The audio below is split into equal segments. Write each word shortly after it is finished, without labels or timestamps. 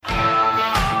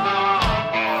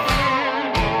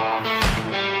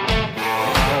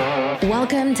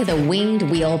Welcome to the Winged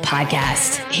Wheel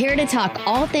Podcast. Here to talk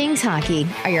all things hockey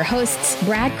are your hosts,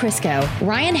 Brad Crisco,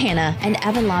 Ryan Hanna, and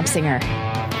Evan Lobsinger.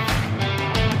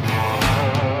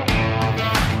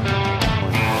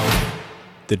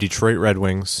 The Detroit Red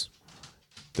Wings,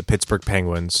 the Pittsburgh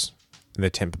Penguins, and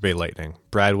the Tampa Bay Lightning.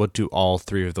 Brad, what do all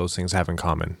three of those things have in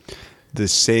common? The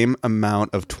same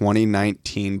amount of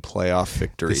 2019 playoff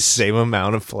victories. The same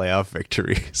amount of playoff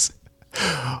victories.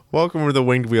 Welcome to the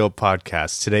Winged Wheel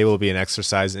Podcast. Today will be an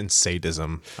exercise in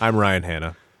sadism. I'm Ryan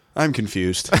Hanna. I'm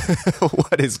confused.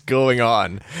 What is going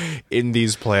on in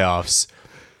these playoffs?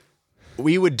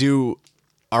 We would do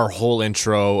our whole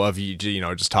intro of,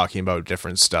 just talking about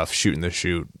different stuff, shooting the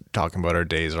shoot, talking about our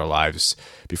days, our lives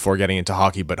before getting into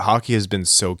hockey. But hockey has been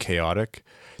so chaotic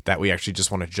that we actually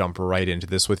just want to jump right into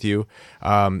this with you.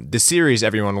 The series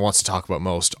everyone wants to talk about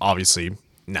most, obviously,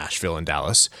 Nashville and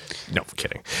Dallas. No,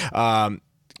 kidding.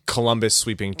 Columbus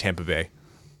sweeping Tampa Bay.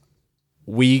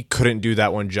 We couldn't do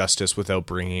that one justice without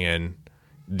bringing in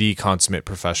the consummate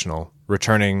professional,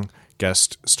 returning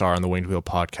guest star on the Winged Wheel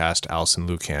Podcast, Alison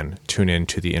Lukan. Tune in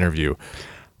to the interview.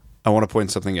 I want to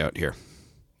point something out here.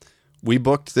 We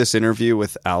booked this interview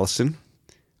with Alison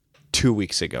 2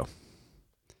 weeks ago.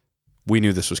 We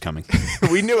knew this was coming.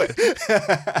 We knew it.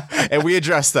 And we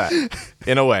addressed that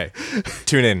in a way.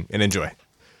 Tune in and enjoy.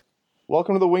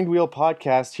 Welcome to the Winged Wheel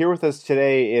Podcast. Here with us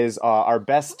today is our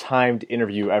best timed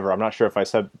interview ever. I'm not sure if I've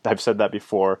said that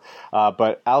before,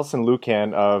 but Alison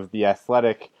Lukan of The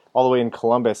Athletic, all the way in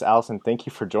Columbus. Alison, thank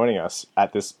you for joining us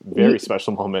at this very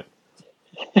special moment.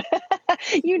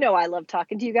 You know I love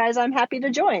talking to you guys. I'm happy to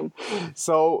join.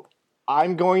 So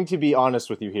I'm going to be honest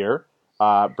with you here.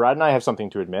 Brad and I have something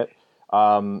to admit.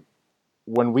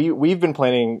 When we've been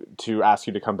planning to ask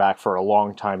you to come back for a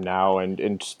long time now,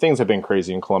 and things have been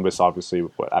crazy in Columbus, obviously,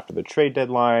 after the trade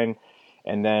deadline.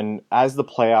 And then as the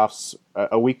playoffs,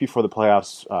 a week before the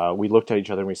playoffs, we looked at each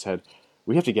other and we said,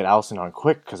 we have to get Alison on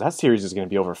quick because that series is going to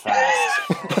be over fast.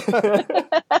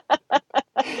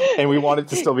 And we want it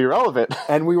to still be relevant.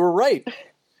 And we were right.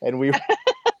 And we...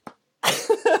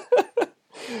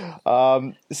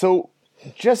 So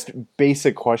just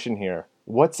basic question here.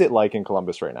 What's it like in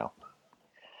Columbus right now?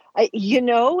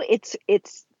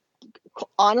 It's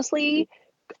honestly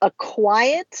a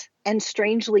quiet and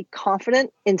strangely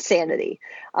confident insanity.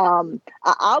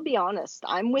 I'll be honest.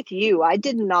 I'm with you. I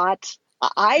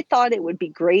thought it would be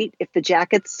great if the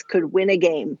Jackets could win a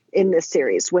game in this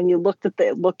series when you looked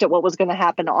at what was going to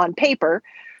happen on paper.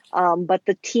 But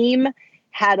the team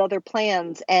had other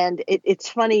plans, and it's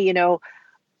funny,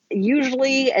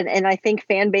 usually, and I think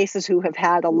fan bases who have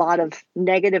had a lot of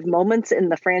negative moments in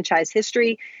the franchise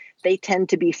history, they tend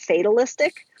to be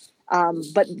fatalistic.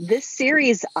 But this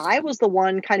series, I was the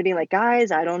one kind of being like,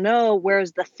 guys, I don't know.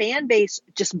 Whereas the fan base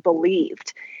just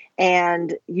believed.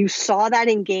 And you saw that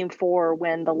in Game 4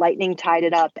 when the Lightning tied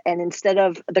it up. And instead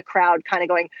of the crowd kind of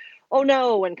going, oh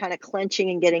no, and kind of clenching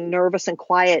and getting nervous and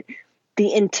quiet,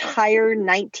 the entire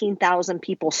 19,000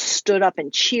 people stood up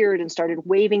and cheered and started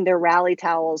waving their rally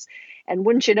towels. And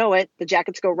wouldn't you know it, the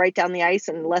Jackets go right down the ice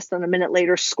and less than a minute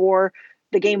later score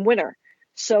the game winner.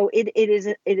 So it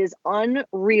is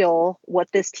unreal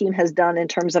what this team has done in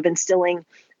terms of instilling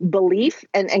belief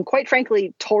and quite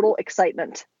frankly, total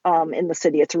excitement in the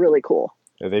city. It's really cool.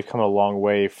 Yeah, they've come a long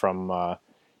way from,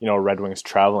 Red Wings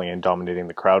traveling and dominating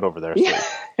the crowd over there. So.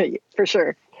 Yeah, for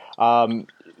sure.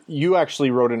 You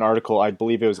actually wrote an article, I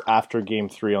believe it was after Game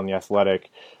 3 on The Athletic,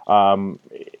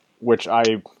 which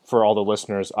for all the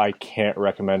listeners, I can't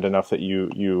recommend enough that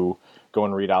you go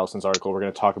and read Alison's article. We're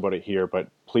going to talk about it here, but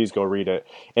please go read it.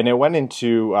 And it went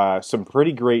into some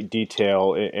pretty great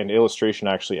detail and illustration,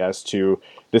 actually, as to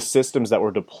the systems that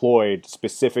were deployed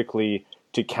specifically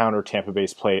to counter Tampa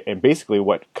Bay's play and basically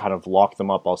what kind of locked them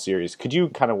up all series. Could you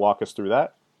kind of walk us through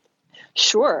that?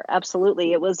 Sure,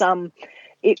 absolutely. It was...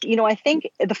 I think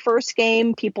the first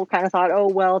game, people kind of thought, oh,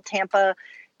 well, Tampa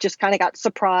just kind of got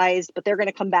surprised, but they're going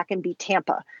to come back and beat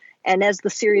Tampa. And as the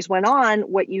series went on,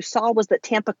 what you saw was that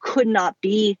Tampa could not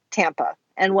be Tampa.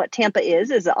 And what Tampa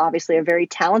is obviously a very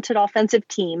talented offensive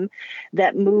team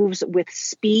that moves with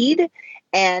speed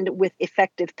and with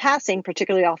effective passing,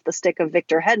 particularly off the stick of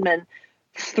Victor Hedman,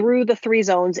 through the three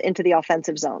zones into the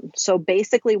offensive zone. So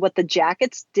basically what the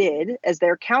Jackets did as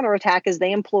their counterattack is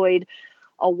they employed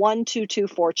a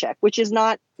 1-2-2 forecheck, which is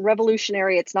not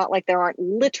revolutionary. It's not like there aren't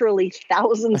literally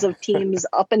thousands of teams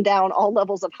up and down all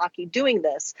levels of hockey doing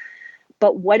this.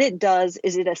 But what it does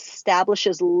is it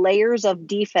establishes layers of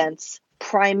defense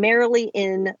primarily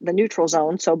in the neutral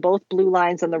zone, so both blue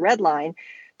lines and the red line,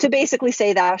 to basically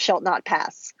say thou shalt not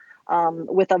pass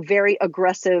with a very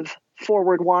aggressive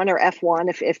forward one or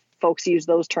F1, if folks use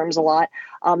those terms a lot,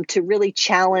 to really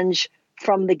challenge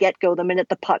from the get-go the minute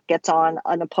the puck gets on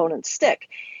an opponent's stick.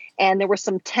 And there were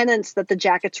some tenets that the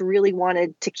Jackets really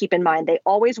wanted to keep in mind. They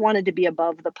always wanted to be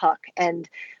above the puck. And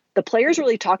the players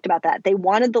really talked about that. They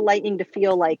wanted the Lightning to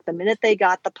feel like the minute they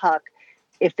got the puck,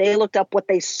 if they looked up, what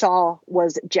they saw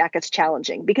was Jackets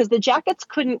challenging, because the Jackets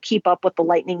couldn't keep up with the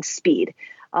Lightning's speed.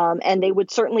 And they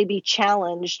would certainly be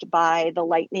challenged by the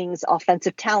Lightning's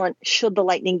offensive talent should the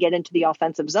Lightning get into the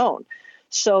offensive zone.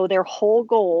 So their whole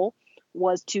goal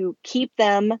was to keep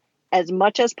them as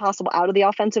much as possible out of the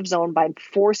offensive zone by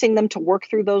forcing them to work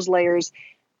through those layers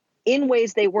in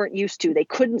ways they weren't used to. They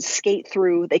couldn't skate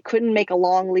through. They couldn't make a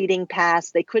long leading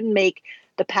pass. They couldn't make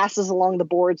the passes along the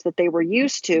boards that they were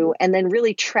used to, and then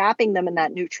really trapping them in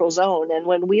that neutral zone. And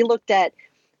when we looked at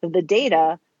the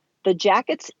data, the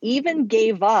Jackets even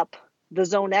gave up the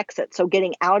zone exit, so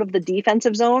getting out of the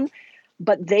defensive zone,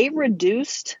 but they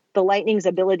reduced the Lightning's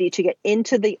ability to get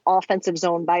into the offensive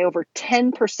zone by over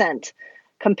 10%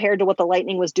 compared to what the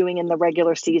Lightning was doing in the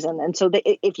regular season. And so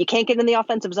if you can't get in the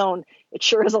offensive zone, it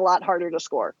sure is a lot harder to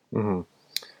score. Mm-hmm.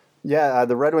 Yeah,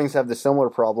 the Red Wings have the similar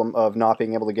problem of not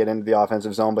being able to get into the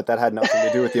offensive zone, but that had nothing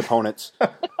to do with the opponents.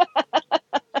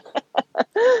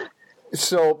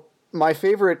 So my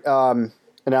favorite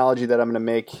analogy that I'm going to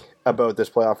make about this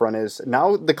playoff run is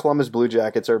now the Columbus Blue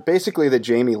Jackets are basically the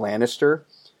Jaime Lannister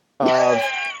of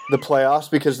the playoffs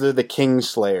because they're the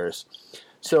Kingslayers.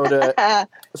 So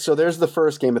there's the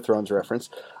first Game of Thrones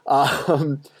reference.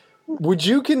 Would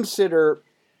you consider,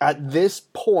 at this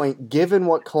point, given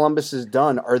what Columbus has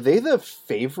done, are they the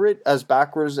favorite, as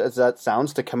backwards as that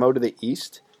sounds, to come out of the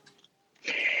East?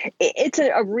 It's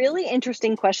a really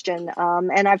interesting question,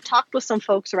 and I've talked with some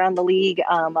folks around the league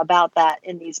about that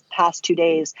in these past 2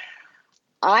 days.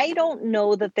 I don't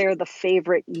know that they're the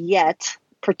favorite yet,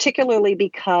 particularly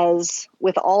because,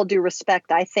 with all due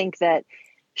respect, I think that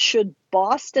should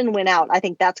Boston win out, I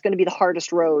think that's going to be the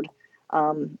hardest road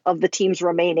of the teams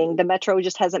remaining. The Metro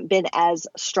just hasn't been as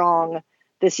strong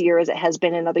this year as it has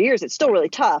been in other years. It's still really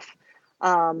tough.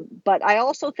 But I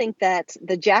also think that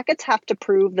the Jackets have to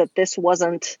prove that this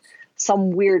wasn't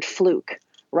some weird fluke,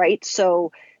 right?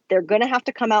 So they're going to have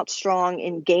to come out strong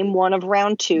in game 1 of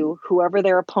round 2, whoever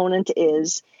their opponent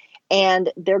is.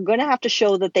 And they're going to have to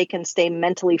show that they can stay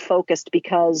mentally focused,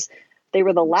 because they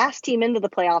were the last team into the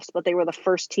playoffs, but they were the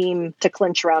first team to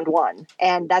clinch round 1.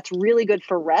 And that's really good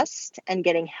for rest and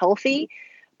getting healthy.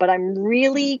 But I'm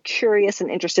really curious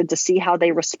and interested to see how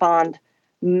they respond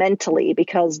mentally,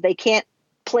 because they can't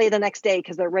play the next day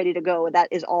because they're ready to go. That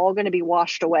is all going to be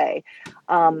washed away.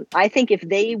 I think if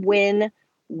they win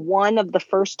one of the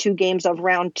first 2 games of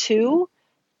round 2,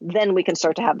 then we can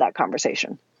start to have that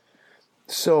conversation.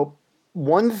 So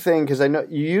one thing, because I know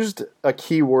you used a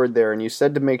key word there and you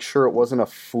said to make sure it wasn't a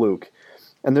fluke.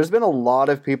 And there's been a lot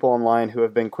of people online who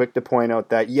have been quick to point out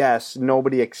that, yes,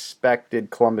 nobody expected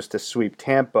Columbus to sweep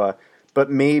Tampa, but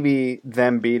maybe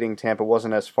them beating Tampa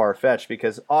wasn't as far-fetched,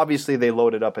 because obviously they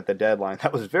loaded up at the deadline.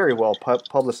 That was very well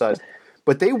publicized.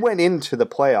 But they went into the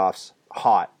playoffs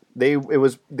hot. They were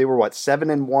what,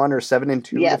 7-1 or 7-2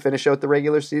 to finish out the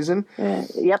regular season?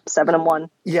 Yep, 7-1.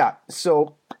 Yeah.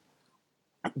 So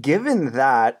given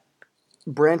that,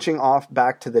 branching off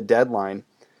back to the deadline,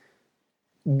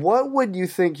 what would you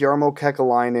think Jarmo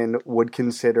Kekalainen would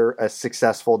consider a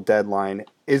successful deadline?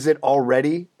 Is it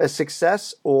already a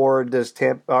success, or does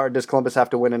Columbus have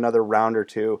to win another round or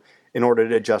 2 in order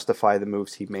to justify the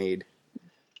moves he made?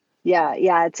 Yeah,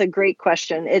 it's a great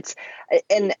question.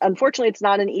 And unfortunately, it's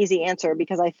not an easy answer,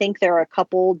 because I think there are a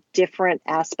couple different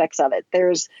aspects of it.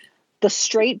 There's the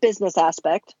straight business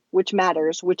aspect, which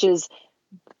matters, which is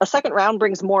a second round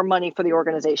brings more money for the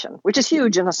organization, which is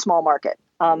huge in a small market.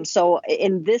 So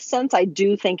in this sense, I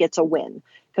do think it's a win,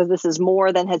 because this is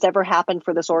more than has ever happened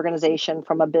for this organization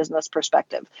from a business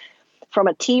perspective. From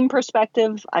a team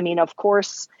perspective, I mean, of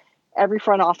course, every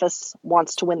front office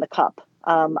wants to win the cup.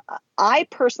 I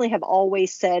personally have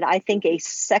always said I think a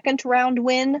second round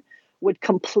win would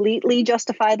completely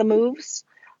justify the moves,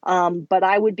 but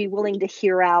I would be willing to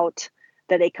hear out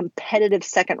that a competitive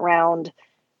second round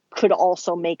could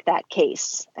also make that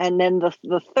case. And then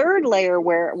the third layer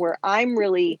where I'm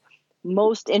really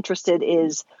most interested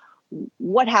is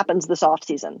what happens this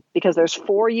offseason, because there's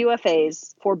 4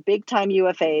 UFAs, 4 big-time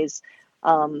UFAs.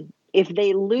 If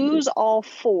they lose all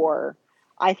 4,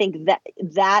 I think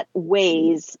that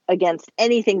weighs against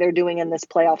anything they're doing in this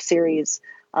playoff series.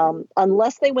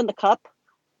 Unless they win the cup,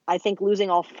 I think losing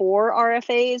all 4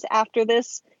 RFAs after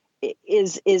this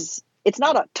is it's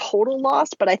not a total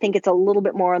loss, but I think it's a little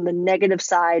bit more on the negative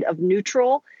side of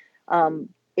neutral.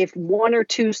 if one or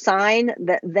two sign,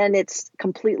 then it's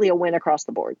completely a win across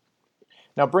the board.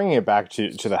 Now, bringing it back to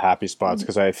the happy spots,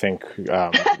 because I think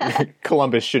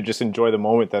Columbus should just enjoy the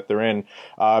moment that they're in.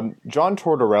 John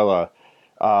Tortorella,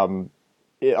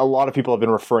 a lot of people have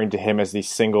been referring to him as the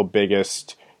single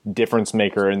biggest difference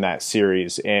maker in that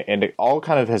series, and it all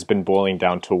kind of has been boiling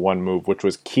down to one move, which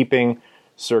was keeping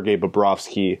Sergei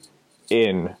Bobrovsky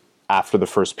in after the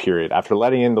first period. After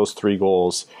letting in those 3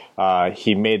 goals,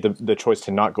 he made the choice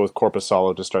to not go with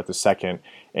Korpisalo to start the second,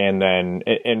 and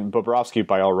Bobrovsky,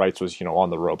 by all rights, was on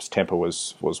the ropes. Tampa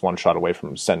was one shot away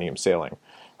from sending him sailing.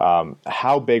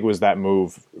 How big was that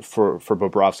move for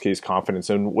Bobrovsky's confidence,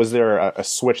 and was there a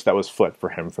switch that was flipped for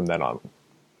him from then on?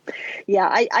 Yeah,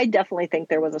 I definitely think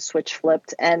there was a switch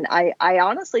flipped, and I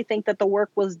honestly think that the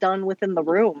work was done within the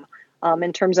room.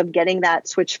 In terms of getting that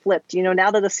switch flipped.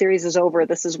 Now that the series is over,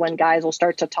 this is when guys will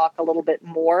start to talk a little bit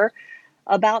more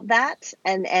about that.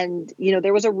 And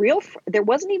there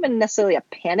wasn't even necessarily a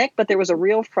panic, but there was a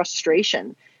real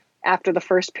frustration after the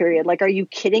first period. Like, are you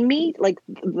kidding me? Like,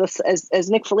 this,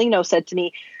 as Nick Foligno said to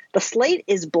me, the slate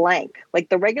is blank. Like,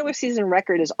 the regular season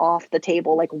record is off the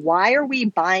table. Like, why are we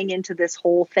buying into this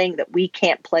whole thing that we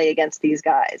can't play against these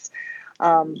guys?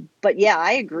 But yeah,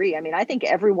 I agree. I mean, I think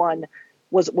everyone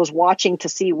was watching to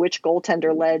see which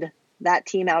goaltender led that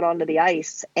team out onto the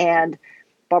ice. And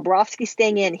Bobrovsky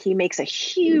staying in, he makes a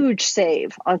huge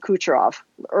save on Kucherov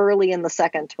early in the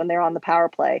second when they're on the power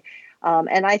play.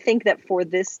 And I think that for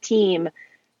this team,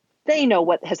 they know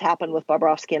what has happened with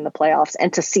Bobrovsky in the playoffs.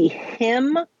 And to see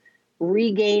him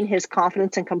regain his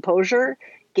confidence and composure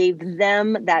gave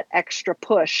them that extra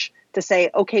push to say,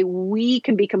 okay, we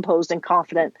can be composed and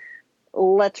confident.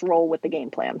 Let's roll with the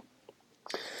game plan.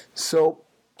 So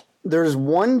there's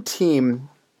one team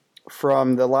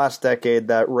from the last decade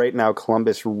that right now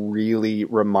Columbus really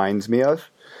reminds me of.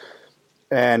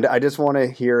 And I just want to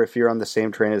hear if you're on the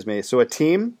same train as me. So a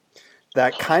team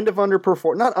that kind of not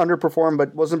underperformed,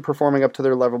 but wasn't performing up to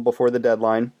their level before the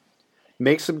deadline,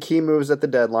 makes some key moves at the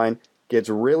deadline, gets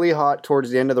really hot towards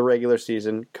the end of the regular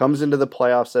season, comes into the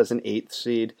playoffs as an 8th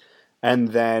seed, and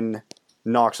then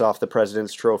knocks off the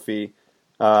President's Trophy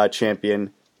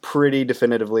champion pretty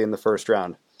definitively in the first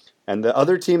round. And the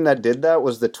other team that did that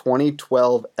was the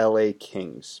 2012 LA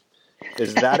Kings.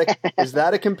 Is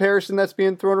that a comparison that's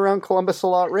being thrown around Columbus a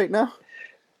lot right now?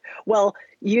 Well,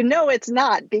 it's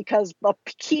not, because a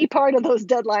key part of those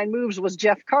deadline moves was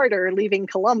Jeff Carter leaving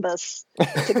Columbus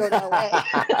to go to LA.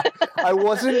 I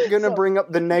wasn't going to bring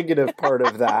up the negative part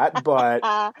of that, but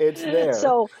it's there.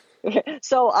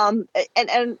 So,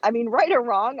 and I mean, right or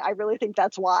wrong, I really think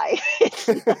that's why. It's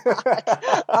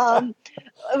not.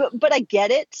 But I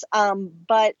get it.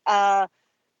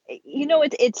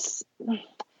 It's,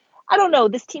 I don't know.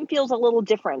 This team feels a little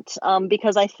different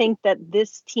because I think that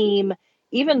this team,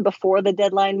 even before the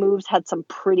deadline moves, had some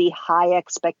pretty high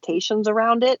expectations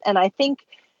around it. And I think,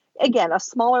 again, a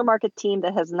smaller market team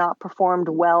that has not performed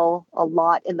well a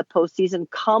lot in the postseason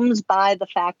comes by the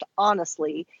fact,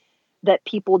 honestly, that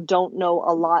people don't know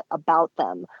a lot about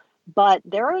them. But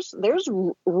there's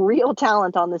real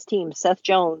talent on this team. Seth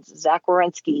Jones, Zach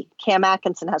Werenski, Cam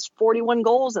Atkinson has 41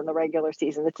 goals in the regular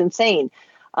season. It's insane.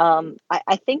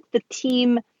 I think the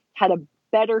team had a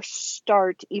better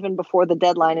start even before the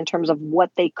deadline in terms of what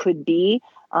they could be,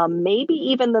 maybe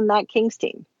even than that Kings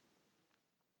team.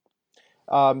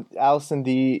 Alison,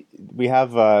 we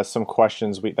have some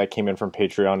questions that came in from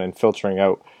Patreon, and filtering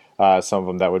out some of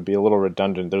them that would be a little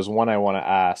redundant. There's one I want to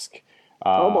ask.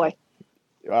 Oh boy.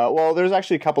 Well, there's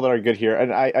actually a couple that are good here.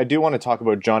 And I do want to talk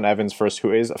about John Evans first,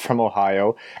 who is from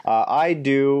Ohio. I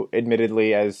do,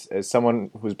 admittedly, as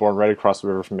someone who's born right across the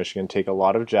river from Michigan, take a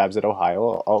lot of jabs at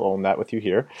Ohio. I'll own that with you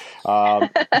here.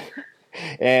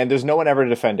 And there's no one ever to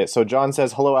defend it. So John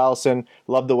says, "Hello, Alison.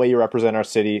 Love the way you represent our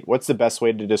city. What's the best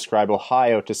way to describe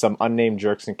Ohio to some unnamed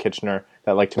jerks in Kitchener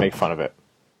that like to make fun of it?"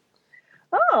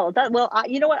 Oh,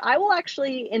 you know what? I will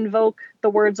actually invoke the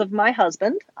words of my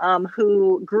husband,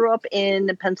 who grew up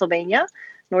in Pennsylvania,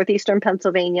 northeastern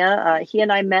Pennsylvania. He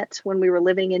and I met when we were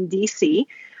living in D.C.,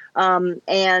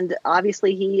 and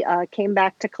obviously he came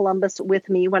back to Columbus with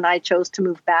me when I chose to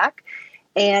move back.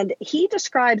 And he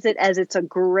describes it as it's a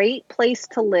great place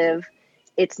to live.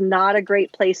 It's not a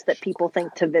great place that people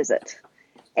think to visit.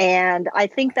 And I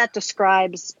think that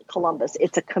describes Columbus.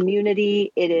 It's a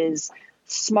community. It is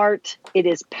smart, it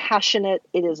is passionate,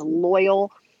 it is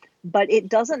loyal, but it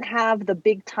doesn't have the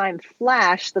big time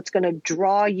flash that's going to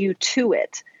draw you to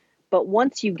it. But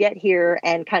once you get here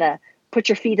and kind of put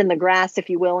your feet in the grass, if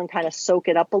you will, and kind of soak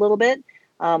it up a little bit,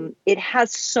 it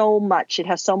has so much. It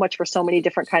has so much for so many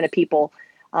different kind of people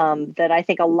that I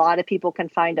think a lot of people can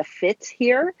find a fit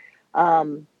here.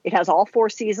 It has all 4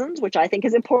 seasons, which I think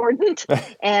is important,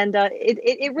 and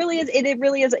it really is. It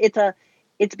really is.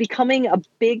 It's becoming a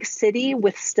big city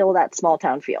with still that small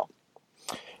town feel.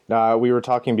 We were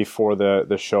talking before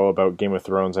the show about Game of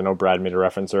Thrones. I know Brad made a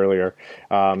reference earlier,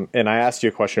 and I asked you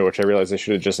a question which I realized I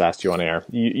should have just asked you on air.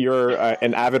 You're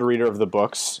an avid reader of the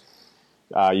books.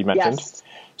 You mentioned. Yes.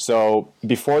 So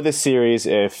before this series,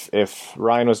 if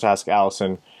Ryan was to ask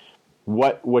Alison,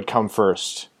 what would come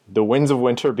first? The Winds of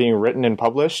Winter being written and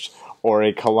published, or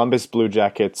a Columbus Blue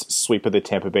Jackets sweep of the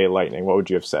Tampa Bay Lightning? What would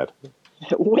you have said?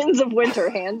 Winds of Winter,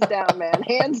 hands down, man.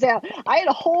 Hands down. I had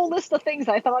a whole list of things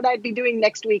I thought I'd be doing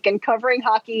next week, and covering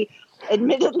hockey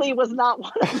admittedly was not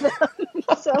one of them.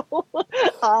 So,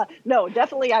 no,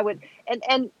 definitely I would.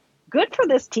 And good for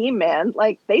this team, man.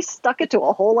 Like, they stuck it to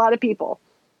a whole lot of people.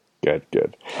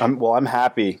 Good. I'm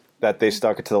happy that they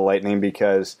stuck it to the Lightning,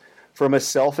 because from a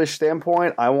selfish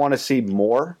standpoint, I want to see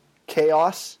more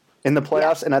chaos in the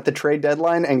playoffs and at the trade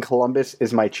deadline, and Columbus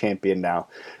is my champion now.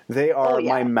 They are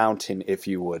my mountain, if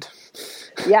you would.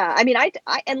 Yeah, I mean,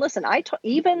 and listen,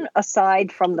 even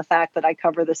aside from the fact that I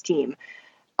cover this team,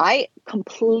 I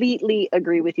completely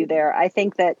agree with you there. I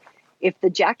think that if the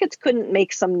Jackets couldn't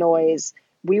make some noise,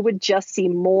 we would just see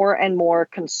more and more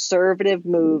conservative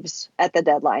moves at the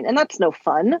deadline. And that's no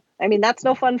fun. I mean, that's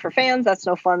no fun for fans. That's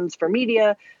no fun for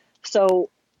media. So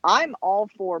I'm all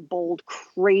for bold,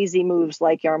 crazy moves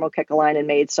like Jarmo Kekalainen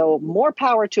made. So more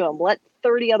power to him. Let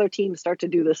 30 other teams start to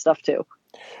do this stuff too.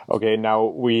 Okay, now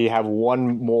we have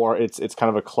one more. It's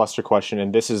kind of a cluster question,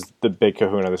 and this is the big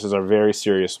kahuna. This is our very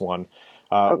serious one.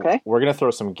 Okay. We're going to throw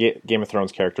some Game of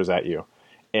Thrones characters at you.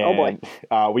 And, oh,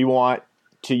 boy. We want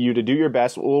you to do your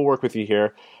best. We'll work with you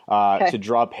here to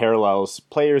draw parallels,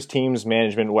 players, teams,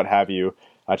 management, what have you,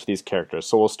 to these characters.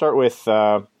 So we'll start with,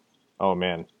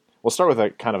 We'll start with a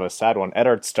kind of a sad one.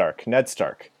 Ned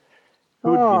Stark.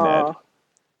 Who would be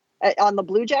Ned? On the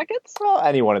Blue Jackets? Well,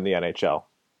 anyone in the NHL.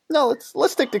 No,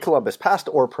 let's stick to Columbus, past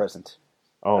or present.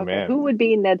 Oh, okay, man. Who would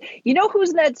be Ned? You know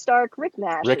who's Ned Stark? Rick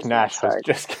Nash. Rick Nash, I was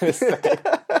just going to say.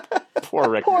 Poor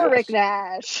Rick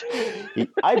Nash.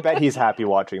 I bet he's happy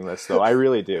watching this, though. I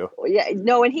really do. Yeah,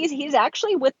 no, and he's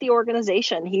actually with the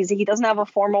organization. He doesn't have a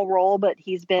formal role, but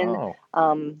he's been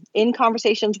in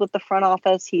conversations with the front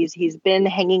office. He's been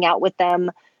hanging out with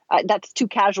them. That's too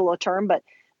casual a term, but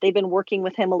they've been working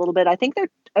with him a little bit. I think they're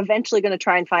eventually going to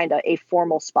try and find a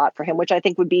formal spot for him, which I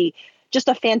think would be just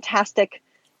a fantastic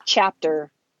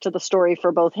chapter to the story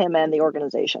for both him and the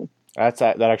organization.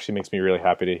 That actually makes me really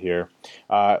happy to hear.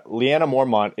 Leanna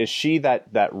Mormont, is she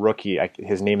that rookie?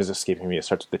 His name is escaping me. It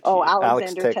starts with the T. Oh,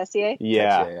 Alexander Tessier?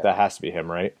 Yeah, that has to be him,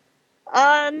 right?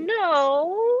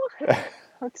 No.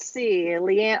 Let's see.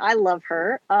 Leanne, I love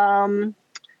her.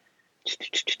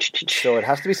 So it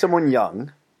has to be someone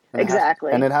young.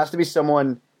 Exactly. And it has to be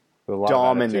someone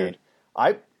dominant.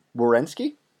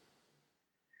 Werenski?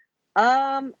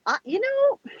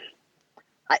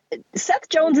 Seth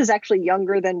Jones is actually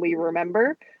younger than we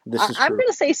remember. I'm going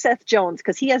to say Seth Jones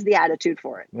because he has the attitude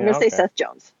for it. I'm going to say Seth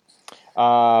Jones.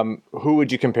 Who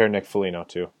would you compare Nick Foligno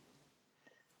to?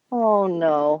 Oh,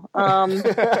 no.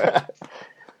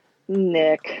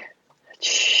 Nick.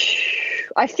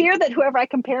 I fear that whoever I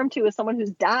compare him to is someone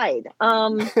who's died.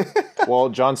 Well,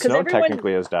 Jon Snow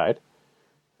technically has died.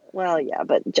 Well, yeah,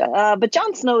 but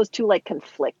Jon Snow is too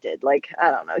conflicted.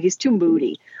 I don't know, he's too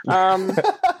moody.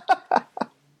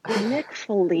 Nick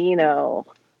Foligno.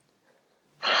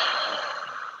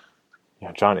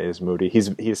 Yeah, John is moody.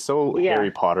 He's so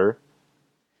Harry Potter.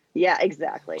 Yeah,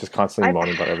 exactly. Just constantly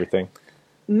moaning about everything.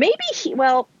 Maybe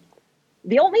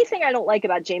the only thing I don't like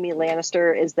about Jaime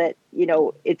Lannister is that,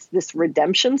 it's this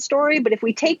redemption story. But if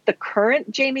we take the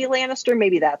current Jaime Lannister,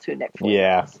 maybe that's who Nick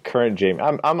Foligno is. Current Jaime.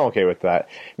 I'm okay with that.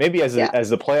 Maybe as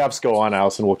the playoffs go on,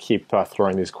 Alison, we'll keep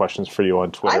throwing these questions for you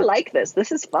on Twitter. I like this.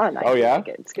 This is fun. Oh, yeah? Like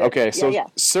it. It's good. Okay, so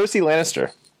Cersei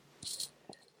Lannister.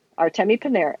 Artemi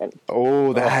Panarin.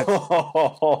 Oh, that's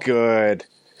good.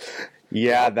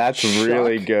 Yeah, that's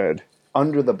really good.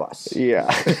 Under the bus. Yeah.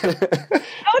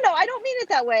 Oh no, I don't mean it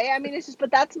that way. I mean it's just, but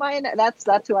that's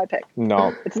who I pick.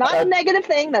 No, it's not a negative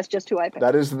thing. That's just who I pick.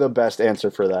 That is the best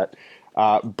answer for that.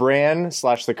 Bran /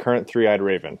 the current 3-eyed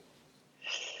Raven.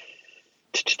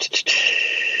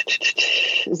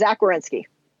 Zach Werenski.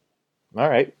 All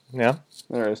right. Yeah.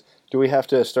 There is. Do we have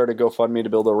to start a GoFundMe to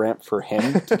build a ramp for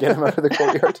him to get him out of the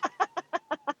courtyard?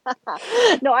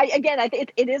 No, I think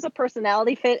it is a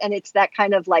personality fit, and it's that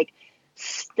kind of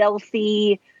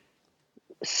stealthy,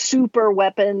 super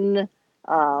weapon,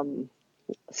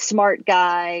 smart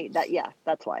guy.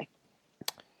 That's why.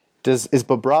 Is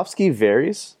Bobrovsky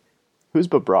Varys? Who's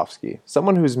Bobrovsky?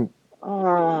 Someone who's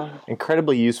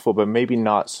Incredibly useful, but maybe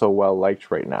not so well liked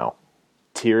right now.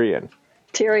 Tyrion.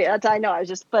 I know. I was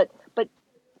just, but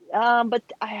yeah, but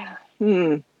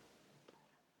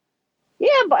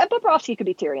Bobrovsky could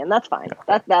be Tyrion. That's fine.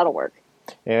 That'll work.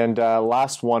 And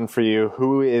last one for you.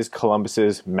 Who is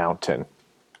Columbus's mountain?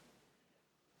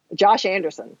 Josh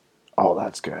Anderson. Oh,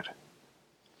 that's good.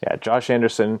 Yeah, Josh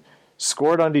Anderson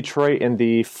scored on Detroit in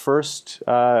the first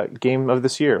game of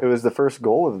this year. It was the second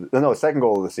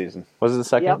goal of the season. Was it the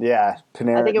second? Yep. Yeah,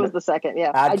 Panarin. I think it was the second.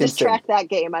 Yeah, Atkinson. I just tracked that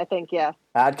game. I think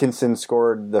Atkinson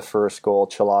scored the first goal.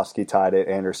 Cholowski tied it.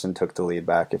 Anderson took the lead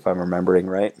back, if I'm remembering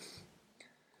right.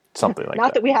 Something like that.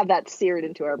 Not that we have that seared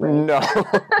into our brain.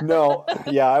 No.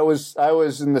 Yeah, I was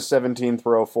in the 17th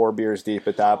row, 4 beers deep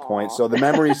at that point, so the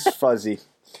memory's fuzzy.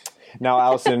 Now,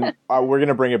 Alison, we're going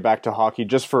to bring it back to hockey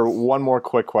just for one more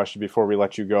quick question before we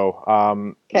let you go.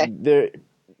 Okay.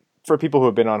 For people who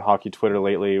have been on hockey Twitter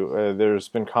lately, there's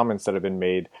been comments that have been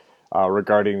made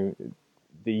regarding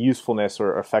the usefulness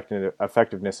or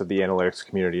effectiveness of the analytics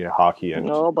community in hockey. And,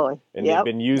 oh, boy. And they've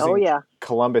been using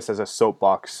Columbus as a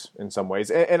soapbox in some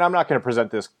ways. And I'm not going to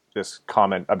present this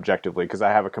comment objectively because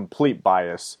I have a complete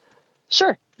bias.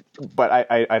 Sure. But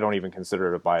I don't even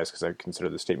consider it a bias because I consider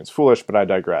the statements foolish, but I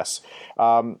digress.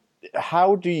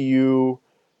 How do you,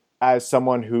 as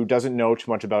someone who doesn't know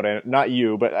too much about it, not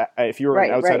you, but if you're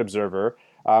an outside observer,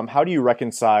 how do you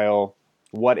reconcile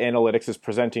what analytics is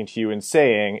presenting to you and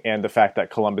saying and the fact that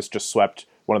Columbus just swept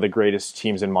one of the greatest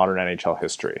teams in modern NHL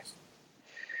history?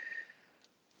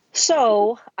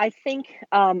 So I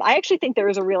actually think there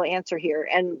is a real answer here.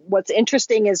 And what's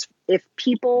interesting is if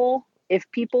people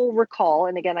recall,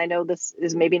 and again, I know this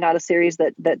is maybe not a series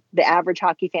that the average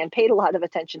hockey fan paid a lot of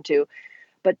attention to,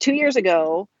 but 2 years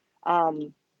ago,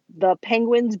 the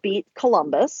Penguins beat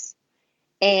Columbus,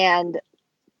 and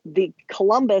the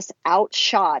Columbus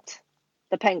outshot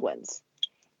the Penguins.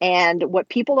 And what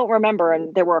people don't remember,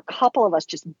 and there were a couple of us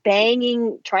just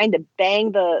trying to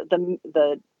bang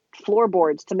the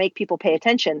floorboards to make people pay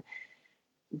attention.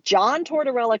 John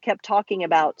Tortorella kept talking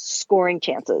about scoring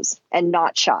chances and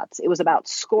not shots. It was about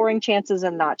scoring chances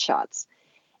and not shots.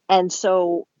 And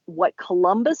so what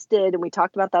Columbus did, and we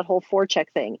talked about that whole forecheck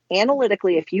thing,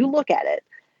 analytically, if you look at it,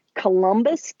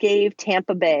 Columbus gave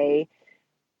Tampa Bay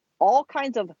all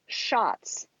kinds of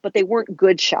shots, but they weren't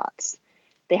good shots.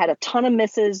 They had a ton of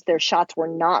misses. Their shots were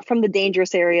not from the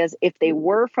dangerous areas. If they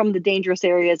were from the dangerous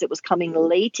areas, it was coming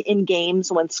late in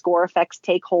games when score effects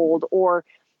take hold, or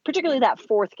particularly that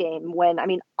fourth game when,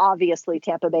 obviously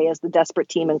Tampa Bay is the desperate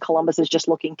team and Columbus is just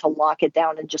looking to lock it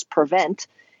down and just prevent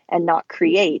and not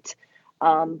create.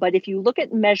 But if you look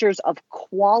at measures of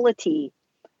quality,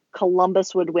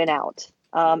 Columbus would win out.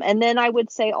 And then I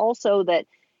would say also that,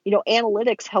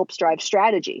 analytics helps drive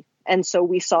strategy. And so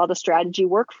we saw the strategy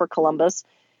work for Columbus.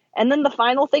 And then the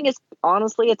final thing is,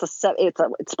 honestly, it's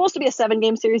supposed to be a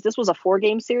 7-game series. This was a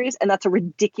 4-game series, and that's a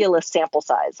ridiculous sample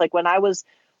size. Like when I was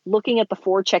looking at the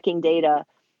forechecking data,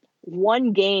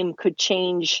 one game could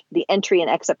change the entry and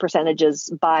exit percentages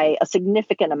by a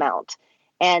significant amount.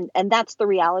 And that's the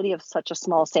reality of such a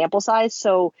small sample size.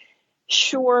 So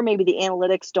sure, maybe the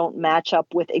analytics don't match up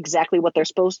with exactly what they're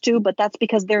supposed to, but that's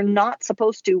because they're not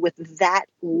supposed to with that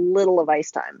little of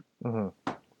ice time.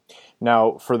 Mm-hmm.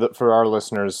 Now, for our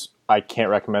listeners, I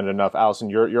can't recommend it enough. Alison,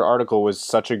 your article was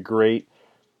such a great,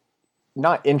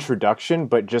 not introduction,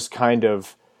 but just kind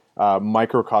of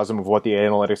microcosm of what the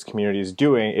analytics community is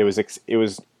doing. It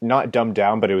was not dumbed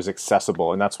down, but it was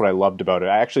accessible, and that's what I loved about it.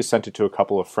 I actually sent it to a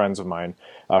couple of friends of mine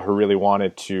who really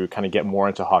wanted to kind of get more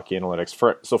into hockey analytics.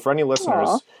 So for any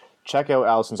listeners, check out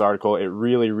Alison's article. It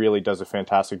really, really does a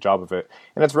fantastic job of it,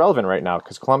 and it's relevant right now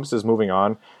because Columbus is moving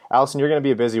on. Alison, you're going to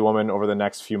be a busy woman over the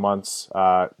next few months.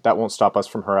 That won't stop us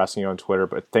from harassing you on Twitter,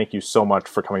 but thank you so much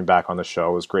for coming back on the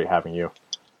show. It was great having you.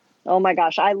 Oh my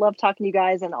gosh, I love talking to you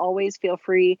guys, and always feel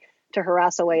free to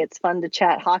harass away. It's fun to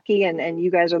chat hockey, and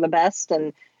you guys are the best,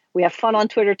 and we have fun on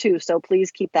Twitter too, so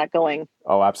please keep that going.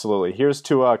 Oh, absolutely. Here's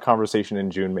to a conversation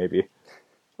in June, maybe.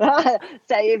 So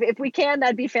if we can,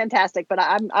 that'd be fantastic, but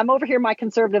I'm over here my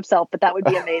conservative self, but that would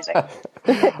be amazing.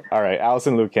 All right,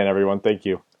 Alison Lukan, everyone, thank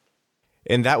you.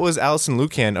 And that was Alison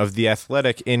Lukan of The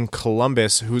Athletic in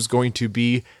Columbus, who's going to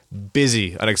be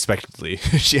busy unexpectedly.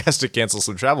 She has to cancel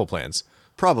some travel plans.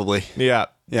 Probably. Yeah.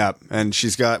 Yeah. And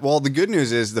she's got, the good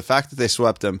news is the fact that they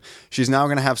swept them, she's now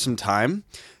going to have some time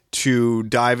to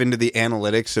dive into the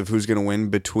analytics of who's going to win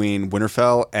between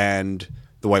Winterfell and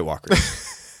the White Walkers.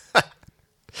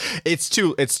 It's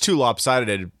too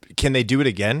lopsided. Can they do it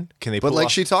again? Can they? But like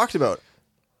she talked about,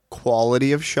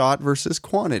 quality of shot versus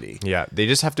quantity. Yeah, they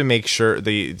just have to make sure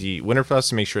the Winterfell has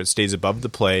to make sure it stays above the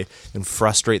play and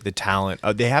frustrate the talent.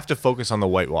 They have to focus on the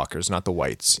White Walkers, not the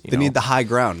Whites. They need the high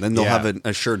ground, then they'll Yeah. have an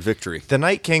assured victory. The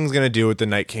Night King's going to do what the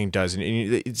Night King does, and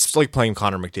it's like playing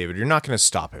Connor McDavid. You're not going to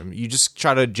stop him. You just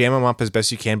try to jam him up as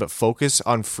best you can, but focus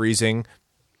on freezing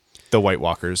the White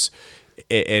Walkers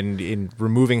and in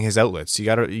removing his outlets. You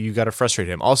gotta frustrate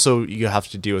him. Also, you have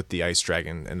to deal with the Ice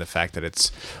Dragon and the fact that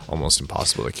it's almost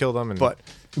impossible to kill them. And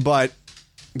But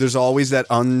there's always that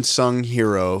unsung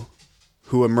hero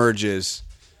who emerges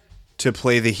to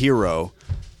play the hero.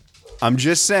 I'm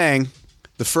just saying,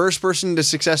 the first person to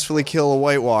successfully kill a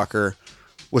White Walker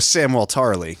was Samwell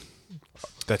Tarly.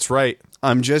 that's right.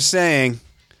 I'm just saying,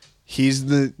 he's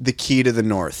the key to the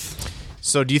North.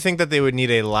 So do you think that they would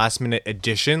need a last-minute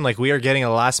addition? Like, we are getting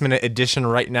a last-minute addition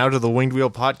right now to the Winged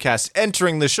Wheel podcast.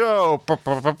 Entering the show,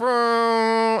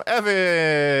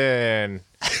 Evan.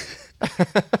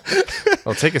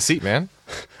 Well, take a seat, man.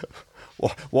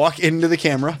 Walk into the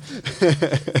camera.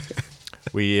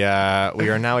 We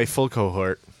are now a full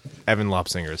cohort. Evan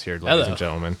Lopsinger is here, ladies Hello. and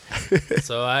gentlemen.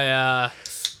 So I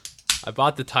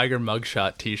bought the Tiger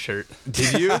mugshot T-shirt.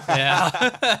 Did you?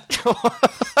 Yeah.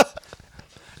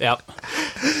 Yep.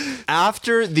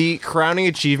 After the crowning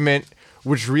achievement,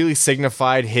 which really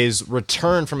signified his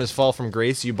return from his fall from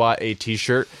grace, you bought a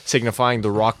T-shirt signifying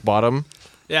the rock bottom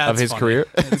Yeah. of it's his funny. career.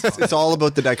 It's all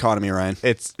about the dichotomy, Ryan.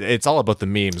 It's all about the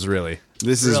memes, really.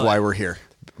 This is Really? why we're here.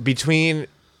 Between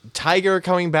Tiger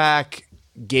coming back,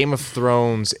 Game of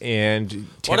Thrones, and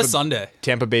What a Sunday.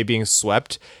 Tampa Bay being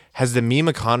swept, has the meme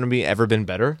economy ever been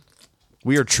better?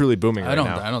 We are truly booming right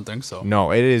now. I don't think so. No,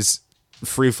 it is.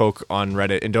 Free Folk on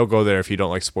Reddit, and don't go there if you don't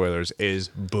like spoilers, is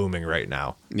booming right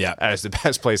now. Yeah. That is the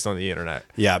best place on the internet.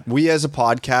 Yeah, we as a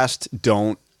podcast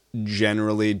don't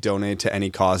generally donate to any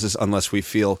causes unless we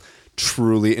feel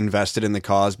truly invested in the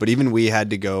cause. But even we had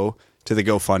to go to the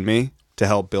GoFundMe to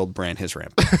help build Brand his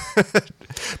ramp.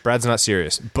 Brad's not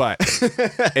serious, but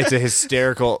it's a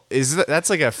hysterical. That's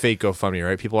like a fake GoFundMe,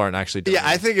 right? People aren't actually doing Yeah,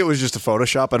 I think it was just a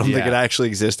Photoshop. I don't think Yeah. it actually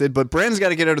existed. But Brand's got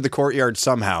to get out of the courtyard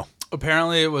somehow.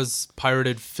 Apparently, it was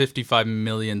pirated 55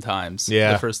 million times.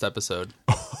 Yeah. The first episode.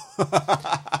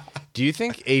 Do you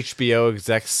think HBO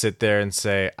execs sit there and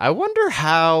say, "I wonder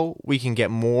how we can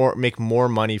make more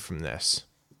money from this?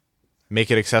 Make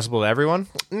it accessible to everyone?"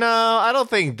 No, I don't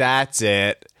think that's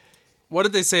it. What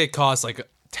did they say it cost? Like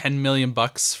 $10 million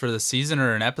for the season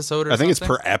or an episode or I think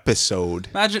something? it's per episode.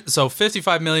 Imagine, so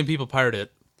 55 million people pirate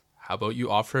it. How about you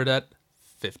offer it at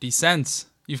 50 cents?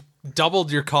 You've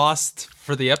doubled your cost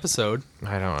for the episode.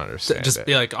 I don't understand. Just it.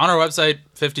 be like, on our website,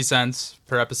 50 cents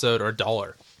per episode or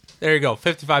 $1. There you go,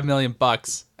 55 million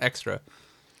bucks extra.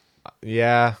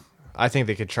 Yeah, I think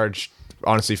they could charge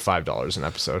honestly $5 an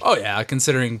episode. Oh yeah,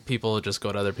 considering people just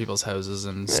go to other people's houses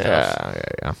and stuff.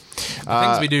 Yeah. The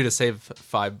things we do to save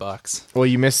 $5. Well,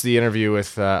 you missed the interview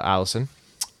with Alison.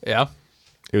 Yeah.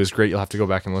 It was great. You'll have to go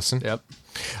back and listen. Yep.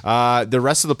 The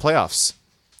rest of the playoffs,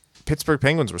 Pittsburgh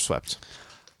Penguins were swept.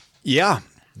 Yeah.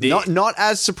 Not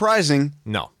as surprising,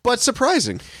 No, but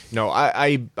surprising. no.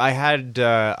 I had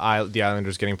the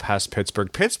Islanders getting past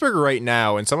Pittsburgh. Pittsburgh right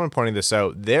now, and someone pointing this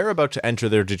out, they're about to enter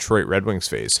their Detroit Red Wings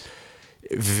phase.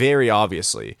 Very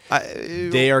obviously.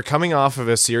 They are coming off of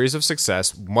a series of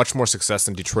success, much more success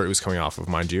than Detroit was coming off of,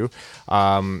 mind you.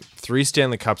 3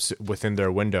 Stanley Cups within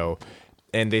their window,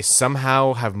 and they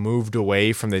somehow have moved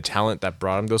away from the talent that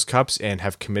brought them those cups and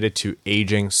have committed to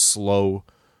aging, slow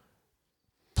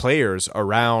players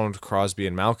around Crosby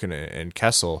and Malkin and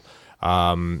Kessel.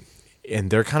 And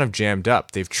they're kind of jammed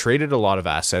up. They've traded a lot of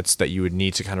assets that you would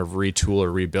need to kind of retool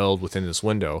or rebuild within this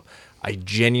window. I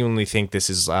genuinely think this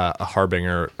is a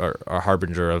harbinger or a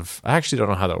harbinger of. I actually don't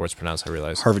know how that word's pronounced. I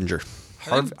realize Harbinger.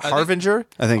 Harbinger.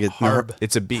 I think it's Harb.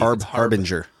 It's a B.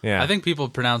 Harbinger. Yeah. I think people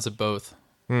pronounce it both.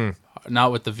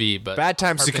 Not with the V, but bad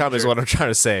times to come is Harbinger. what I'm trying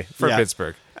to say for Yeah.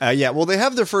 Pittsburgh. Yeah, well, they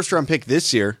have their first round pick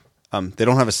this year. They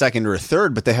don't have a second or a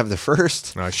third, but they have the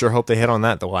first. No, I sure hope they hit on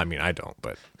that. Though I mean, I don't,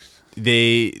 but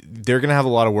they're gonna have a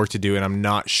lot of work to do, and I'm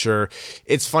not sure.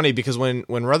 It's funny because when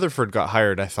Rutherford got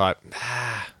hired, I thought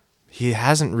he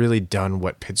hasn't really done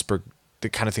what Pittsburgh, the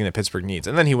kind of thing that Pittsburgh needs,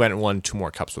 and then he went and won 2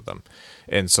 more cups with them,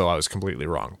 and so I was completely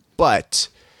wrong. But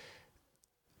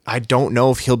I don't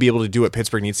know if he'll be able to do what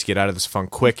Pittsburgh needs to get out of this funk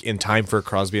quick in time for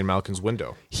Crosby and Malkin's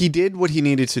window. He did what he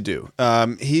needed to do.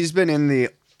 He's been in the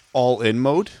all-in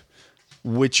mode,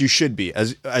 which you should be.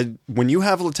 When you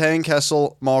have Letang,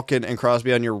 Kessel, Malkin, and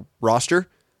Crosby on your roster,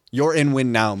 you're in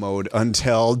win now mode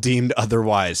until deemed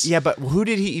otherwise. Yeah, but who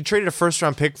did he traded a first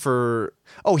round pick for?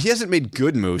 Oh, he hasn't made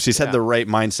good moves. He's had the right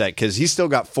mindset because he's still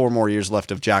got 4 more years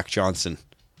left of Jack Johnson.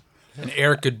 And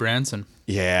Eric Goodbranson.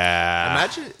 Yeah.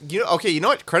 Imagine, you know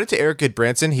what? Credit to Eric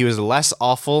Goodbranson. He was less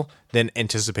awful than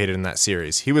anticipated in that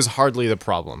series. He was hardly the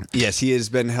problem. Yes, he has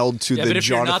been held to Yeah, the but if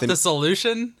you're not Jonathan. the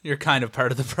solution, you're kind of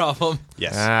part of the problem.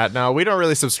 Yes. No, we don't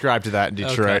really subscribe to that in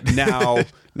Detroit. Okay.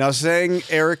 Now saying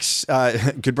Eric's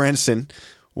Goodbranson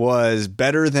was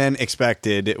better than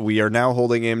expected, we are now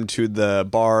holding him to the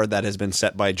bar that has been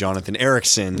set by Jonathan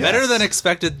Erickson. Better than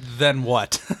expected, then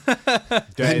what?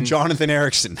 Than Jonathan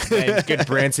Erickson. And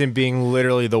Goodbranson being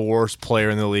literally the worst player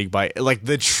in the league by like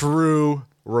the true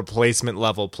replacement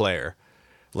level player.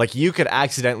 Like you could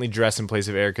accidentally dress in place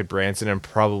of Eric Goodbranson and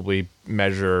probably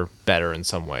measure better in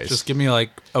some ways. Just give me like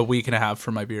a week and a half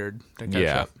for my beard to catch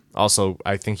yeah. up. Also,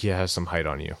 I think he has some height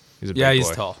on you. He's a Yeah, big he's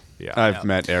boy. tall. Yeah. I've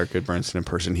met Eric Goodbranson in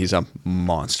person. He's a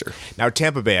monster. Now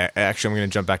Tampa Bay. Actually, I'm going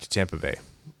to jump back to Tampa Bay.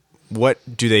 What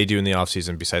do they do in the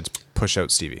offseason besides push out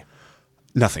Stevie?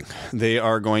 Nothing. They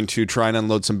are going to try and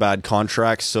unload some bad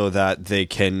contracts so that they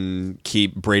can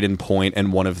keep Braden Point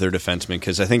and one of their defensemen.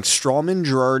 Because I think Strawman,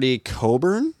 Girardi,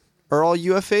 Coburn are all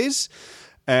UFAs.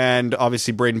 And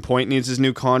obviously Braden Point needs his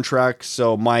new contract.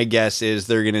 So my guess is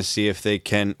they're going to see if they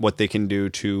can, what they can do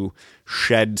to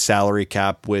shed salary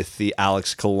cap with the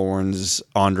Alex Killorns,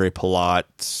 Andre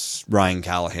Palat, Ryan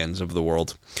Callahans of the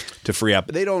world to free up.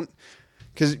 They don't,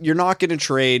 because you're not going to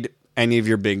trade any of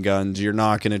your big guns. You're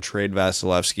not going to trade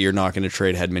Vasilevsky. You're not going to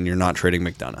trade Hedman. You're not trading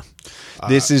McDonough.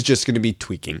 This is just going to be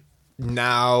tweaking.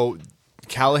 Now,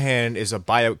 Callahan is a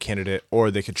buyout candidate, or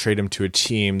they could trade him to a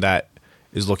team that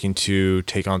is looking to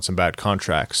take on some bad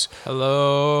contracts.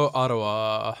 Hello,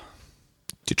 Ottawa.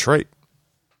 Detroit.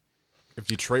 If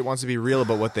Detroit wants to be real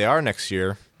about what they are next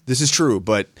year. This is true,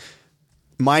 but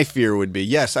my fear would be,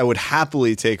 yes, I would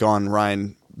happily take on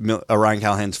Ryan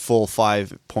Callahan's full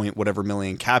 5 point whatever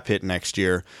million cap hit next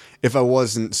year if I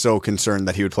wasn't so concerned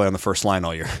that he would play on the first line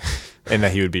all year. And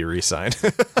that he would be re-signed.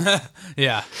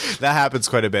 Yeah. That happens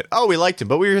quite a bit. Oh, we liked him,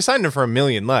 but we re-signed him for $1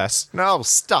 million less. No,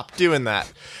 stop doing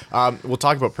that. We'll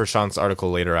talk about Prashant's article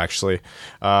later, actually.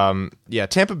 Yeah,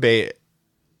 Tampa Bay,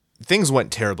 things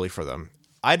went terribly for them.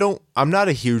 I'm not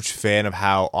a huge fan of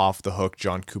how off the hook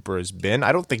John Cooper has been.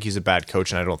 I don't think he's a bad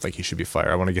coach, and I don't think he should be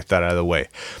fired. I want to get that out of the way.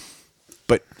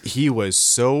 But he was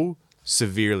so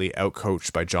severely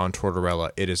outcoached by John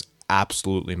Tortorella, it is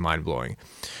absolutely mind-blowing.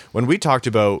 When we talked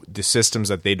about the systems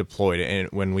that they deployed and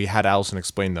when we had Alison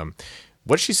explain them,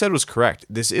 what she said was correct.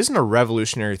 This isn't a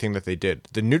revolutionary thing that they did.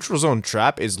 The neutral zone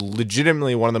trap is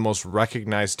legitimately one of the most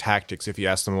recognized tactics if you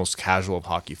ask the most casual of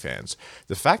hockey fans.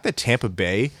 The fact that Tampa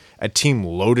Bay, a team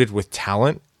loaded with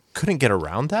talent, couldn't get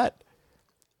around that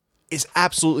is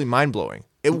absolutely mind-blowing.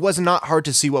 It was not hard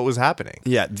to see what was happening.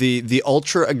 Yeah, the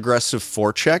ultra aggressive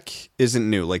forecheck isn't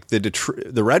new. Like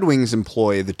the Red Wings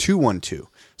employ the 2-1-2,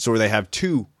 so where they have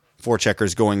two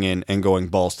forecheckers going in and going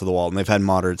balls to the wall, and they've had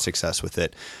moderate success with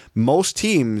it. Most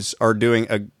teams are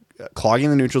doing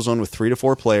clogging the neutral zone with 3 to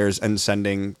 4 players and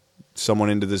sending someone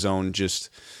into the zone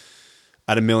just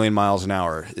at 1,000,000 miles an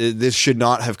hour. This should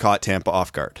not have caught Tampa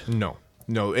off guard. No,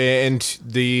 and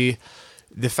the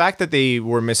fact that they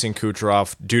were missing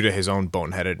Kucherov due to his own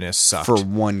boneheadedness sucked. For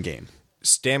one game.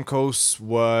 Stamkos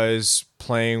was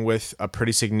playing with a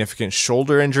pretty significant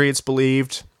shoulder injury, it's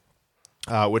believed,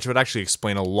 which would actually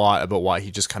explain a lot about why he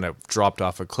just kind of dropped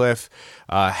off a cliff.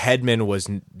 Hedman was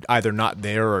either not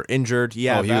there or injured.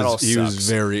 Yeah, he was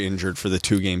very injured for the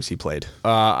 2 games he played.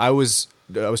 I was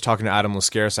talking to Adam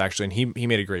Lascaris, actually, and he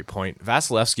made a great point.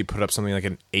 Vasilevsky put up something like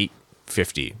an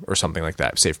 850 or something like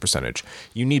that, save percentage.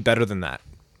 You need better than that.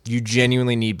 You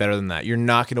genuinely need better than that. You're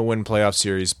not going to win playoff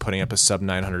series putting up a sub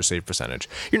 900 save percentage.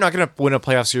 You're not going to win a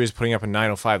playoff series putting up a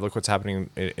 905. Look what's happening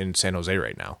in San Jose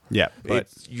right now. Yeah, but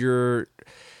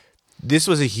this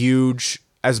was a huge,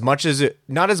 not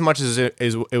as much as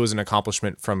it was an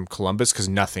accomplishment from Columbus, because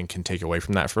nothing can take away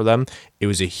from that for them. It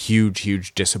was a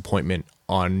huge disappointment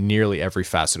on nearly every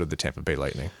facet of the Tampa Bay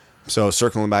Lightning. So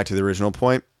circling back to the original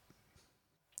point,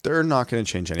 they're not going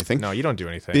to change anything. No, you don't do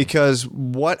anything. Because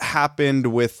what happened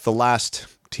with the last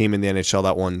team in the NHL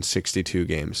that won 62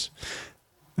 games?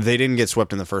 They didn't get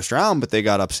swept in the first round, but they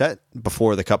got upset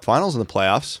before the Cup Finals in the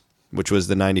playoffs, which was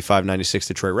the 95-96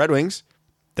 Detroit Red Wings.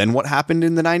 Then what happened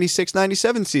in the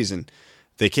 96-97 season?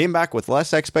 They came back with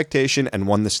less expectation and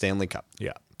won the Stanley Cup.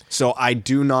 Yeah. So I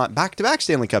do not, back-to-back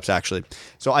Stanley Cups, actually.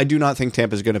 So I do not think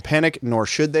Tampa's going to panic, nor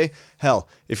should they. Hell,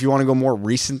 if you want to go more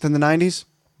recent than the 90s,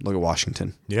 look at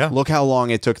Washington. Yeah. Look how long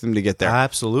it took them to get there.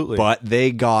 Absolutely. But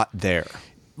they got there.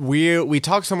 We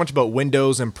talk so much about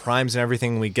windows and primes and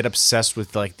everything. We get obsessed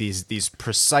with like these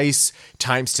precise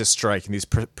times to strike and these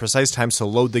precise times to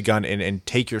load the gun and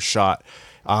take your shot.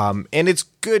 And it's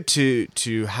good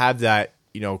to have that,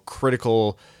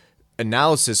 critical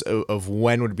analysis of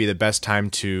when would be the best time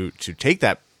to take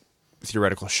that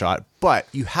theoretical shot. But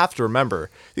you have to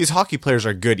remember, these hockey players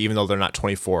are good even though they're not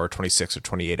 24 or 26 or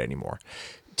 28 anymore.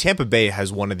 Tampa Bay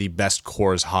has one of the best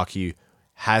cores hockey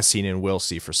has seen and will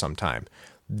see for some time.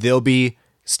 They'll be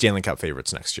Stanley Cup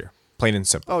favorites next year. Plain and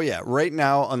simple. Oh, yeah. Right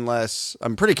now, unless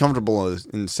I'm pretty comfortable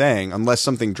in saying, unless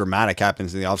something dramatic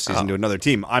happens in the offseason to another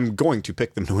team, I'm going to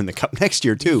pick them to win the Cup next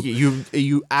year, too.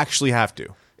 You actually have to.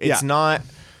 It's not...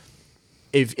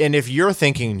 If you're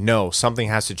thinking, no, something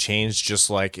has to change, just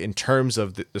like in terms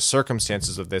of the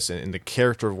circumstances of this and the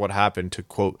character of what happened, to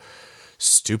quote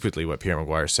stupidly what Pierre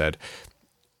Maguire said,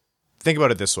 think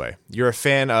about it this way. You're a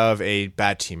fan of a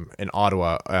bad team in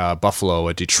Ottawa,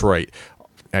 Buffalo, Detroit.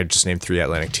 I just named 3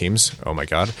 Atlantic teams. Oh, my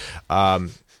God.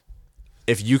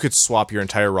 If you could swap your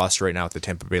entire roster right now with the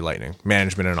Tampa Bay Lightning,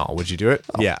 management and all, would you do it?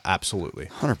 Oh, yeah, absolutely.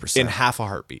 100%. In half a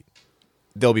heartbeat.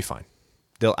 They'll be fine.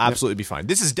 They'll absolutely be fine.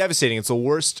 This is devastating. It's the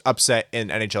worst upset in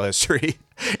NHL history,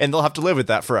 and they'll have to live with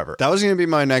that forever. That was going to be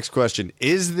my next question.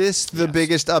 Is this the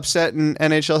biggest upset in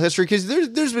NHL history? Because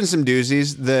there's been some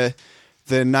doozies.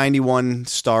 The 91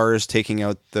 Stars taking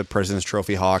out the President's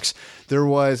Trophy Hawks. There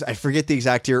was, I forget the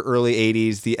exact year, early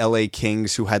 80s, the LA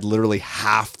Kings, who had literally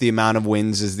half the amount of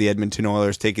wins as the Edmonton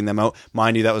Oilers, taking them out.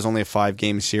 Mind you, that was only a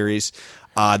 5-game series.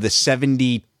 The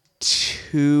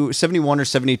 71 or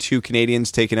 72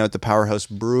 Canadians taking out the powerhouse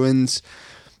Bruins.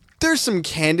 There's some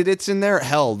candidates in there.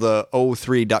 Hell, the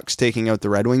 03 Ducks taking out the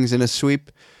Red Wings in a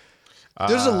sweep.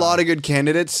 There's a lot of good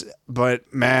candidates,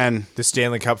 but man, the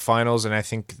Stanley Cup Finals, and I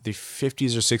think the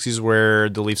 50s or 60s, where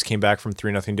the Leafs came back from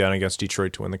 3-0 down against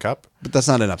Detroit to win the Cup. But that's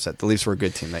not an upset. The Leafs were a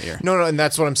good team that year. No, and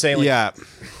that's what I'm saying. Like, yeah,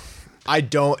 I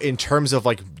don't. In terms of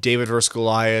like David versus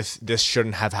Goliath, this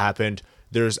shouldn't have happened.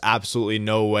 There's absolutely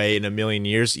no way in a million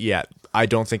years. Yeah, I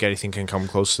don't think anything can come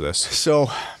close to this. So,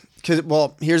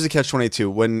 here's the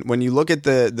catch-22. When you look at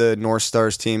the North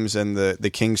Stars teams and the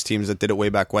Kings teams that did it way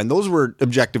back when, those were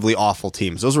objectively awful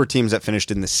teams. Those were teams that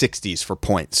finished in the 60s for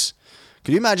points.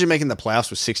 Could you imagine making the playoffs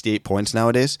with 68 points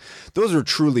nowadays? Those are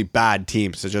truly bad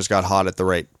teams that just got hot at the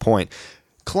right point.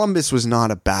 Columbus was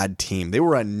not a bad team. They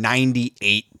were a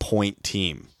 98-point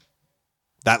team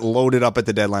that loaded up at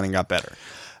the deadline and got better.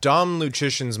 Dom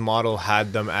Lucian's model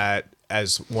had them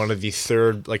as one of the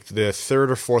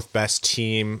third or fourth best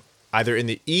team, either in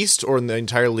the East or in the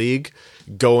entire league,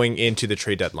 going into the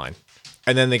trade deadline.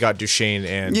 And then they got Duchesne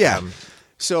and... Yeah.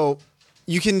 So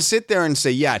you can sit there and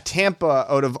say, yeah, Tampa,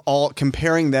 out of all...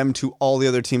 Comparing them to all the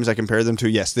other teams I compared them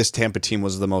to, yes, this Tampa team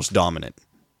was the most dominant.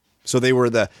 So they were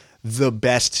the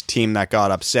best team that got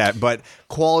upset. But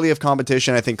quality of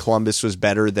competition, I think Columbus was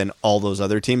better than all those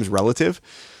other teams relative.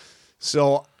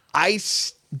 So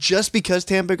just because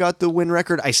Tampa got the win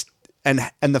record, and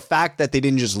the fact that they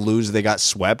didn't just lose, they got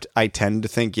swept, I tend to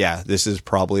think, yeah, this is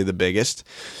probably the biggest.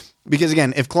 Because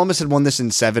again, if Columbus had won this in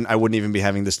 7, I wouldn't even be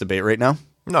having this debate right now.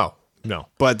 No.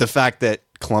 But the fact that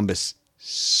Columbus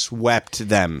swept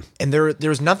them. And there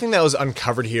was nothing that was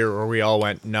uncovered here where we all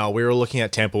went, no, we were looking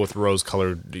at Tampa with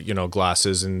rose-colored,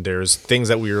 glasses, and there's things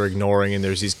that we were ignoring, and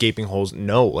there's these gaping holes.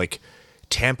 No, like,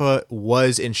 Tampa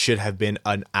was and should have been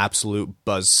an absolute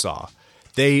buzzsaw.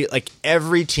 They, like,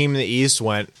 every team in the East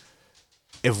went,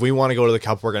 if we want to go to the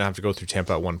Cup, we're going to have to go through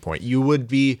Tampa at one point. You would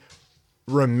be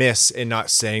remiss in not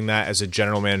saying that as a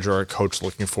general manager or a coach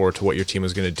looking forward to what your team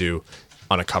is going to do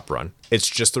on a Cup run. It's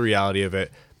just the reality of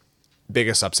it.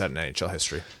 Biggest upset in NHL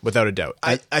history, without a doubt.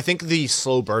 I think the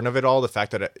slow burn of it all, the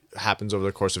fact that it happens over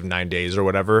the course of 9 days or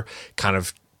whatever, kind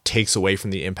of takes away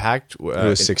from the impact. It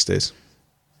was 6 days.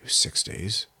 It was 6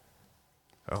 days.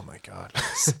 Oh my God.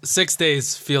 6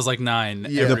 days feels like 9.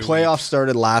 Yeah, the playoffs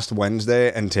started last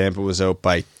Wednesday and Tampa was out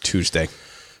by Tuesday.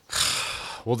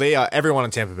 Well, they everyone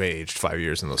in Tampa Bay aged 5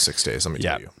 years in those 6 days, let me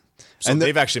tell you. So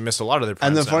they've actually missed a lot of their prime.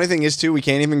 And the funny thing is, too, we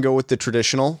can't even go with the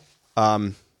traditional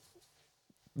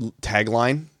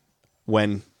tagline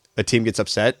when a team gets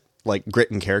upset, like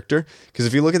grit and character. Because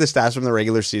if you look at the stats from the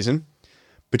regular season,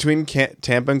 between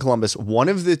Tampa and Columbus, one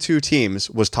of the two teams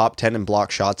was top 10 in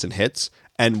block shots and hits,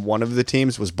 and one of the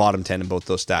teams was bottom 10 in both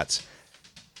those stats.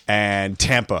 And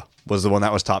Tampa was the one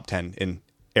that was top 10 in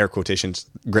air quotations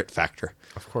grit factor.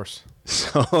 Of course.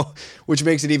 So, which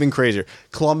makes it even crazier.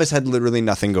 Columbus had literally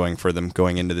nothing going for them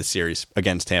going into the series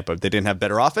against Tampa. They didn't have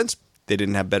better offense. They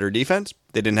didn't have better defense.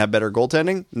 They didn't have better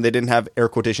goaltending. And they didn't have air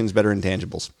quotations better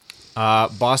intangibles.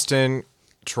 Boston,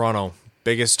 Toronto,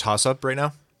 biggest toss-up right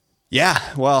now? Yeah,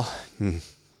 well,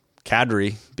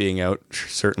 Kadri being out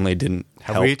certainly didn't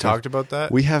help. Have we talked about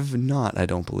that? We have not, I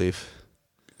don't believe.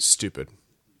 Stupid.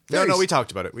 No, we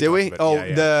talked about it. Did we? talked about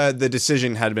it. Yeah. The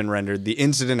decision had been rendered. The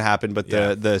incident happened, but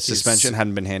the suspension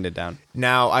hadn't been handed down.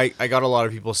 Now, I got a lot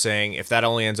of people saying if that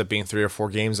only ends up being 3 or 4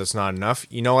 games, that's not enough.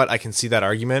 You know what? I can see that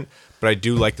argument, but I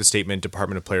do like the statement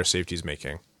Department of Player Safety is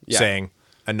making, saying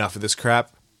enough of this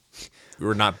crap.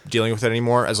 We're not dealing with it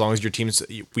anymore. As long as your team's,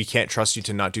 we can't trust you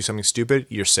to not do something stupid.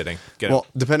 You're sitting. Well,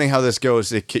 depending how this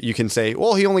goes, you can say,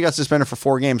 well, he only got suspended for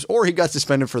 4 games, or he got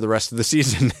suspended for the rest of the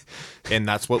season. And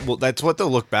that's what they'll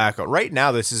look back on. Right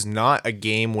now, this is not a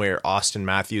game where Austin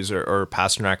Matthews or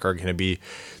Pasternak are going to be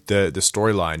the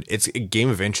storyline. It's a game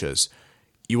of inches.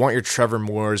 You want your Trevor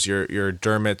Moores, your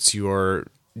Dermots, your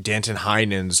Danton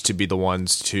Heinens to be the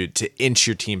ones to inch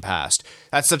your team past.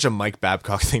 That's such a Mike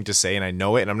Babcock thing to say, and I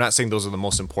know it. And I'm not saying those are the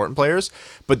most important players,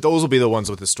 but those will be the ones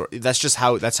with the story. That's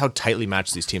how tightly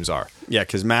matched these teams are. Yeah,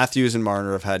 because Matthews and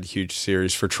Marner have had huge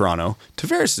series for Toronto.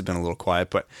 Tavares has been a little quiet,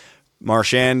 but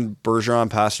Marchand, Bergeron,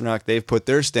 Pasternak, they've put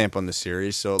their stamp on the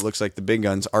series, so it looks like the big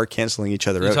guns are canceling each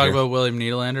other out. You talk here. about William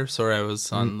Nylander? Sorry, I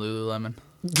was on Lululemon.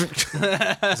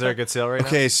 Is there a good sale right now?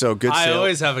 Okay, so good I sale.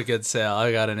 always have a good sale.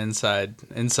 I got an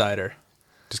insider.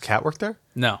 Does Cat work there?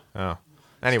 No. Oh. Got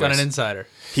Anyways. an insider.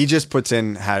 He just puts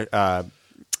in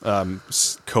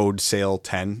code sale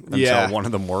 10 until one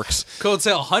of them works. Code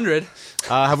sale 100.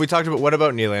 Have we talked about, what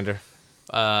about Nylander?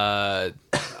 I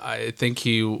think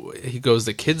he goes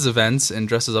to kids events and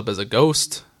dresses up as a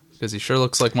ghost because he sure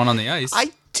looks like one on the ice.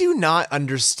 I do not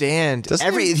understand.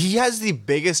 He has the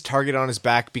biggest target on his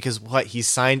back because he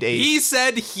signed a... He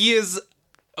said he is...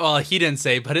 Well, he didn't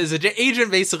say, but his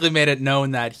agent basically made it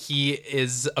known that he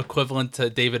is equivalent to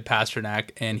David Pasternak,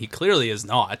 and he clearly is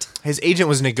not. His agent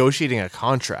was negotiating a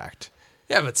contract.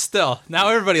 Yeah, but still, now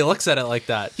everybody looks at it like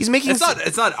that. He's making...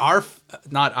 It's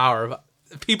not our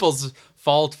people's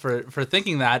fault for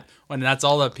thinking that when that's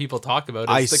all that people talk about.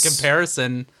 It's the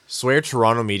comparison. Swear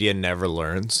Toronto media never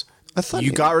learns. I thought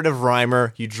you got rid of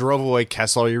Reimer. You drove away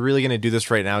Kessel. You're really going to do this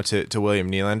right now to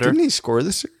William Nylander? Didn't he score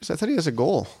this series? I thought he has a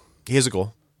goal. He has a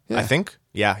goal. Yeah. I think.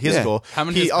 Yeah, he has a goal. How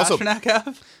many does Pasternak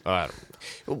have?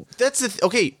 That's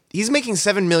okay. He's making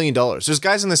 $7 million. There's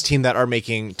guys on this team that are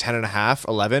making 10.5,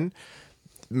 11.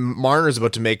 Marner's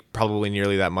about to make probably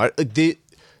nearly that much.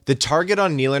 The target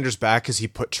on Nylander's back, because he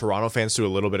put Toronto fans through a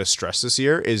little bit of stress this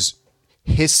year, is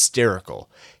hysterical.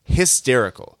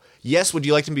 Hysterical. Yes, would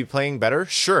you like him to be playing better?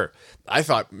 Sure. I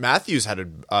thought Matthews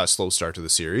had a slow start to the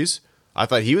series. I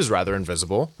thought he was rather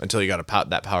invisible until he got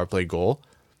that power play goal.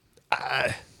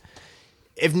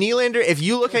 If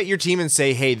you look at your team and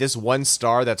say, hey, this one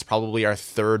star that's probably our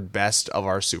third best of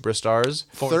our superstars.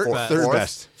 Third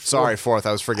best. Sorry, fourth.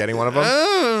 I was forgetting one of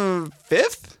them.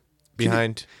 Fifth?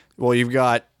 Behind. Well, you've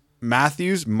got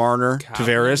Matthews, Marner,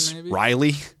 Tavares, maybe?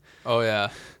 Riley. Oh, yeah.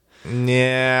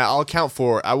 Yeah, I'll count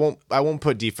 4. I won't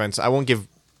put defense. I won't give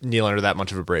Nylander that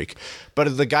much of a break.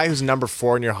 But the guy who's number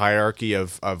 4 in your hierarchy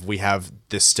of we have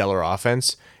this stellar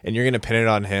offense, and you're going to pin it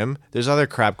on him, there's other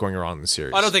crap going around in the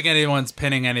series. I don't think anyone's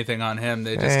pinning anything on him.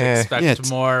 They just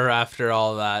expect more after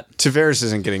all that. Tavares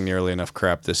isn't getting nearly enough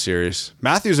crap this series.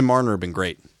 Matthews and Marner have been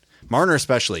great. Marner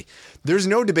especially. There's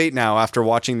no debate now after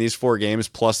watching these 4 games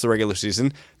plus the regular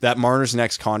season that Marner's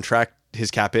next contract,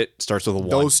 his cap hit, starts with a 1.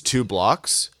 Those 2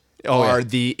 blocks are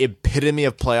the epitome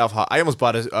of playoff I almost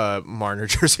bought a Marner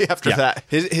jersey after that.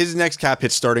 His next cap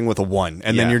hit starting with a 1,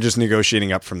 and then you're just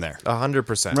negotiating up from there.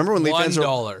 100%. Remember when Leaf fans were...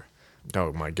 $1.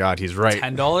 Oh my God, he's right.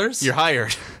 $10? You're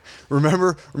hired.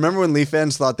 Remember when Leaf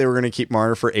fans thought they were going to keep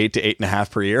Marner for 8 to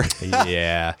 8.5 per year?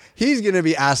 Yeah. He's going to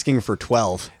be asking for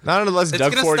 12. Not unless It's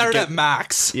Doug going to Ford start at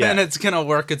max, and it's going to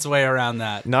work its way around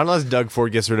that. Not unless Doug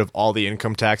Ford gets rid of all the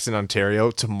income tax in Ontario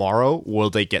tomorrow,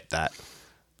 will they get that?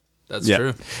 That's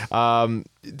true.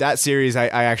 That series, I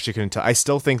actually couldn't tell. I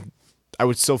still think I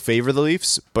would still favor the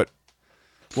Leafs, but...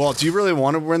 Well, do you really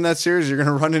want to win that series? You're going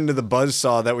to run into the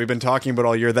buzzsaw that we've been talking about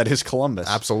all year, that is Columbus.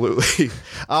 Absolutely.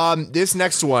 This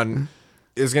next one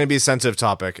is going to be a sensitive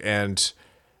topic, and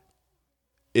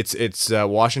it's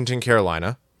Washington,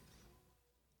 Carolina.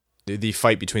 The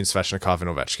fight between Svechnikov and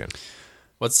Ovechkin.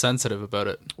 What's sensitive about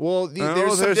it? Well,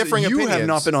 there's some differing opinions. You have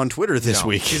not been on Twitter this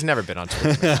week. He's never been on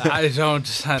Twitter. I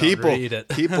don't read it.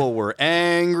 People were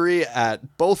angry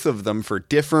at both of them for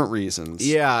different reasons.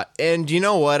 Yeah, and you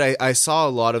know what? I saw a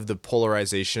lot of the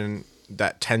polarization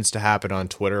that tends to happen on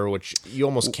Twitter, which you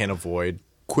almost can't avoid.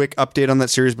 Quick update on that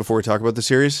series before we talk about the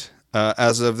series.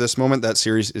 As of this moment, that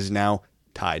series is now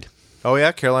tied. Oh,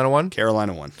 yeah? Carolina won?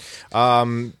 Carolina won.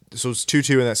 So it's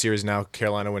 2-2 in that series now.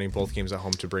 Carolina winning both games at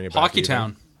home to bring it back. Hockey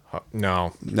Town.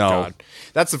 No. God.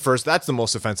 That's the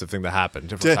most offensive thing that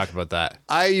happened, if we're talking about that.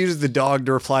 I used the dog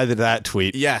to reply to that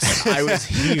tweet. Yes, I was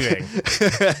heaving.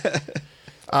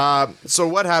 So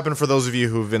what happened for those of you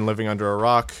who've been living under a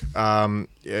rock?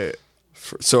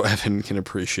 So Evan can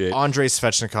appreciate. Andrei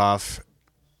Svechnikov.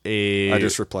 I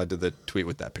just replied to the tweet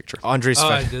with that picture. Andrei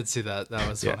I did see that. That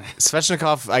was funny.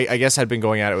 Svechnikov, I guess, had been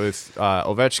going at it with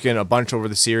Ovechkin a bunch over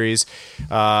the series.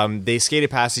 They skated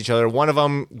past each other. One of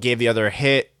them gave the other a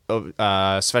hit.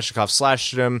 Svechnikov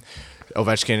slashed him.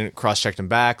 Ovechkin cross-checked him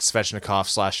back. Svechnikov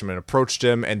slashed him and approached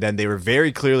him. And then they were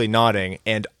very clearly nodding.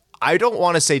 And I don't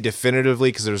want to say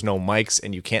definitively because there's no mics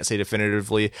and you can't say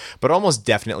definitively, but almost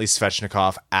definitely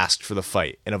Svechnikov asked for the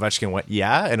fight. And Ovechkin went,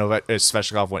 yeah. And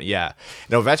Svechnikov went, yeah.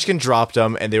 And Ovechkin dropped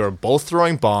him and they were both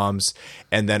throwing bombs.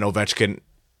 And then Ovechkin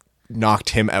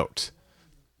knocked him out.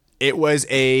 It was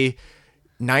a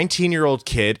 19-year-old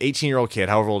kid, 18-year-old kid,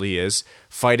 however old he is,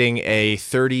 fighting a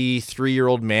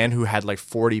 33-year-old man who had like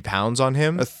 40 pounds on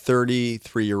him. A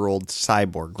 33-year-old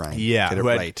cyborg, Ryan. Yeah. Get it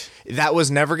right. That was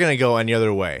never going to go any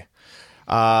other way.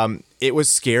 It was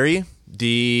scary.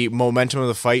 The momentum of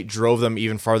the fight drove them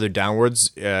even farther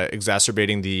downwards,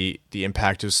 exacerbating the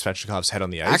impact of Svechnikov's head on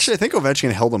the ice. Actually, I think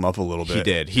Ovechkin held him up a little bit. He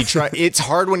did. He tried. It's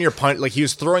hard when you're like he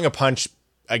was throwing a punch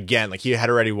again. Like he had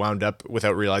already wound up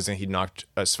without realizing he knocked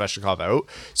Svechnikov out.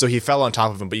 So he fell on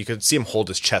top of him, but you could see him hold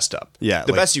his chest up. Yeah,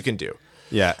 the best you can do.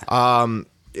 Yeah. And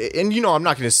I'm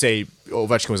not going to say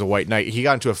Ovechkin was a white knight. He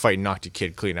got into a fight and knocked a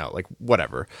kid clean out. Like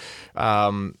whatever.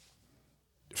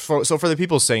 So for the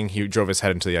people saying he drove his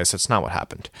head into the ice, that's not what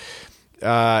happened.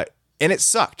 And it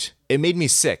sucked. It made me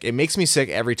sick. It makes me sick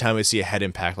every time I see a head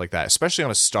impact like that, especially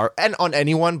on a star and on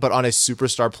anyone, but on a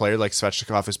superstar player like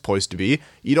Svechnikov is poised to be.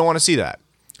 You don't want to see that.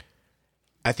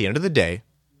 At the end of the day,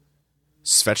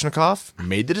 Svechnikov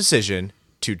made the decision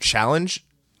to challenge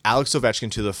Alex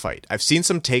Ovechkin to the fight. I've seen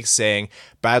some takes saying,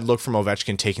 bad look from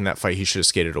Ovechkin taking that fight. He should have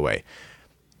skated away.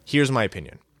 Here's my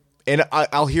opinion. And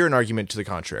I'll hear an argument to the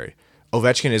contrary.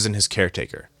 Ovechkin isn't his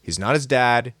caretaker. He's not his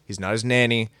dad. He's not his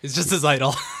nanny. He's just his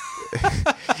idol.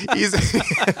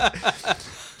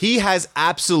 He has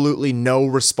absolutely no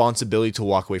responsibility to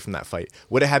walk away from that fight.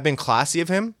 Would it have been classy of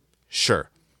him? Sure.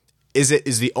 Is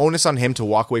the onus on him to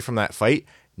walk away from that fight?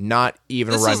 Not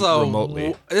even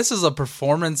remotely. This is a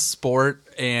performance sport,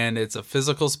 and it's a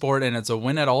physical sport, and it's a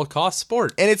win at all cost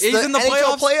sport. And it's in the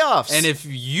playoffs. And if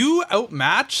you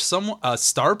outmatch a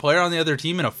star player on the other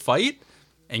team in a fight,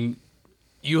 and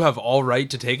you have all right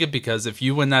to take it because if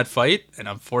you win that fight, and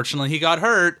unfortunately he got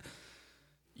hurt,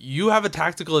 you have a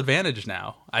tactical advantage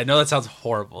now. I know that sounds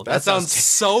horrible. That sounds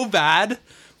so bad,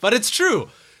 but it's true.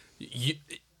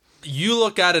 You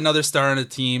look at another star on a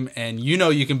team, and you know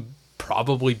you can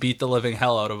probably beat the living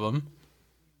hell out of them.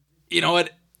 You know what?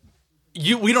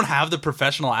 We don't have the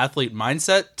professional athlete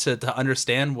mindset to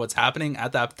understand what's happening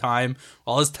at that time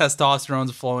while his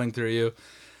testosterone's flowing through you.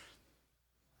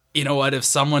 You know what? If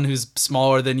someone who's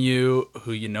smaller than you,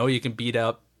 who you know you can beat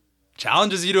up,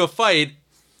 challenges you to a fight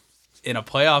in a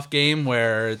playoff game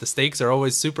where the stakes are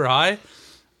always super high,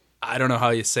 I don't know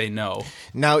how you say no.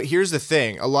 Now, here's the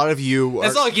thing. A lot of you...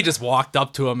 It's not like he just walked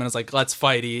up to him and was like, let's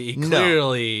fight. He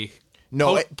clearly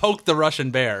poked the Russian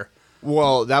bear.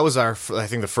 Well, that was I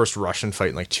think the first Russian fight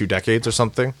in like 2 decades or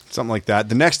something. Something like that.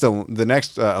 The next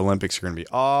Olympics are going to be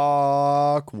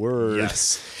awkward.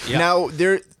 Yes. Yeah. Now,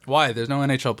 Why? There's no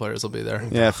NHL players will be there.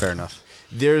 Yeah, fair enough.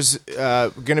 There's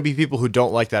going to be people who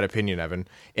don't like that opinion, Evan.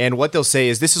 And what they'll say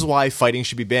is, this is why fighting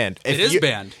should be banned. It is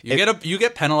banned. You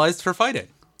get penalized for fighting.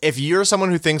 If you're someone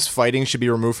who thinks fighting should be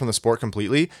removed from the sport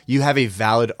completely, you have a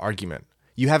valid argument.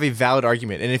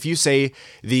 And if you say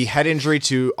the head injury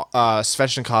to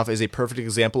Svechnikov is a perfect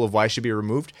example of why it should be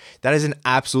removed, that is an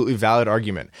absolutely valid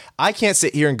argument. I can't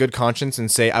sit here in good conscience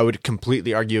and say I would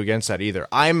completely argue against that either.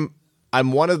 I'm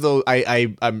one of those.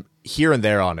 I'm here and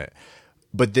there on it,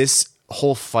 but this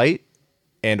whole fight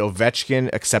and Ovechkin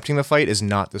accepting the fight is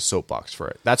not the soapbox for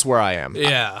it. That's where I am.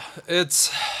 Yeah,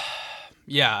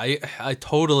 I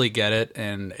totally get it,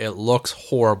 and it looks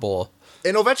horrible.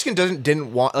 And Ovechkin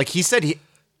didn't want, like he said, he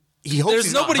hopes There's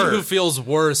he's nobody not hurt. who feels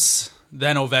worse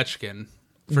than Ovechkin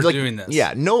for doing this.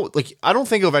 Yeah, no, like I don't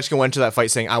think Ovechkin went to that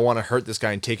fight saying I want to hurt this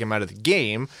guy and take him out of the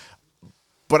game.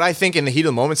 But I think in the heat of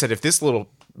the moment said, if this little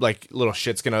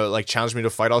shit's gonna challenge me to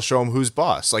a fight, I'll show him who's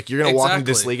boss. Like you're gonna walk into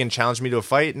this league and challenge me to a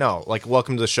fight? No, like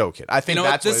welcome to the show, kid. I think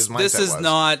that's what his mindset was. This is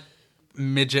not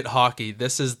midget hockey.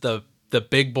 This is the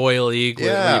big boy league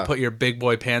where you put your big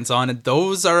boy pants on, and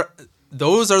those are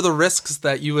the risks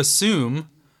that you assume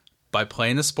by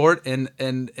playing the sport and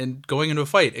going into a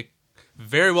fight. It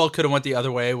very well could have went the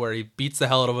other way where he beats the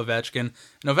hell out of Ovechkin,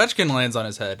 and Ovechkin lands on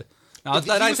his head. Now,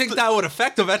 I think that would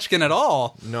affect Ovechkin at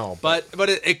all. No. But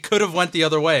it could have went the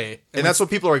other way. And that's what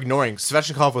people are ignoring.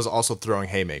 Svechnikov was also throwing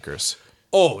haymakers.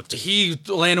 Oh, he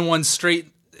landed one straight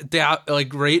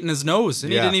like right in his nose,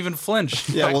 and he Yeah. didn't even flinch.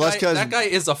 Yeah, well, that's 'cause- that guy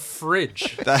is a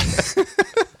fridge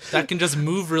that can just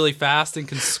move really fast and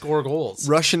can score goals.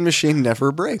 Russian machine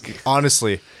never break.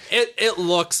 Honestly, It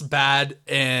looks bad,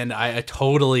 and I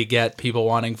totally get people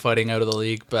wanting fighting out of the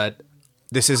league, but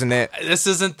this isn't it. this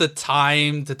isn't the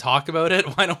time to talk about it.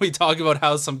 Why don't we talk about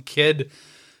how some kid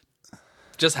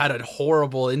just had a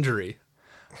horrible injury?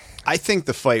 I think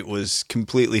the fight was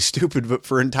completely stupid, but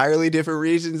for entirely different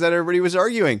reasons that everybody was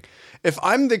arguing. If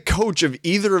I'm the coach of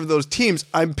either of those teams,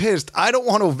 I'm pissed. I don't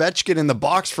want Ovechkin in the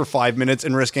box for 5 minutes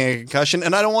and risking a concussion,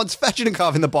 and I don't want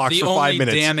Svechnikov in the box The for 5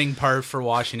 minutes. only damning part for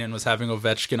Washington was having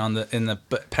Ovechkin in the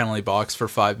penalty box for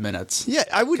 5 minutes. Yeah,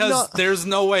 I would Because not. there's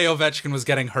no way Ovechkin was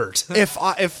getting hurt.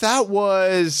 If that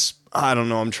was, I don't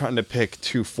know, I'm trying to pick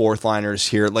 2 fourth-liners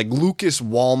here, like Lucas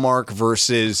Wallmark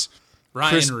versus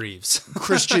Ryan Reeves.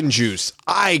 Christian Juice.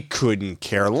 I couldn't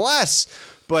care less.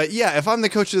 But yeah, if I'm the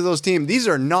coach of those teams, these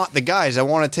are not the guys I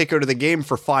want to take out of the game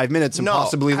for 5 minutes and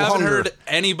possibly I haven't longer. heard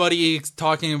anybody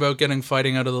talking about getting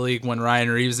fighting out of the league when Ryan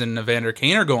Reeves and Evander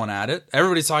Kane are going at it.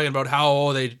 Everybody's talking about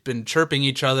how they've been chirping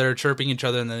each other, and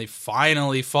then they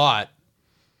finally fought.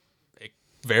 It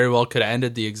very well could have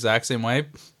ended the exact same way.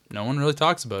 No one really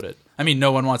talks about it. I mean,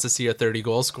 no one wants to see a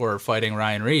 30-goal scorer fighting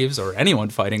Ryan Reeves, or anyone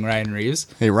fighting Ryan Reeves.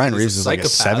 Hey, Ryan He's Reeves is like a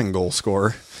psychopath. 7-goal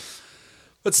scorer.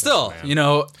 But still, you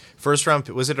know, First round,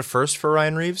 was it a first for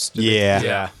Ryan Reeves?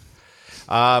 Yeah.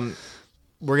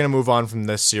 We're going to move on from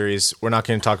this series. We're not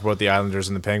going to talk about the Islanders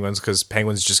and the Penguins because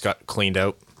Penguins just got cleaned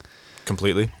out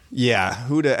completely. Yeah.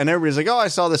 And everybody's like, oh, I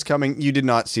saw this coming. You did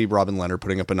not see Robin Leonard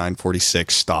putting up a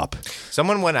 946. Stop.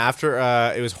 Someone went after,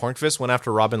 it was Hornqvist went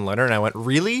after Robin Lehner, and I went,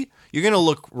 really? You're going to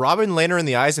look Robin Lehner in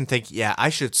the eyes and think, yeah, I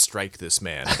should strike this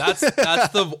man. that's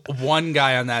the one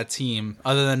guy on that team,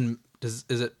 other than, is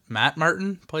it Matt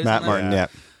Martin plays Matt on that? Martin, yeah.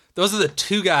 Those are the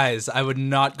two guys I would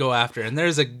not go after, and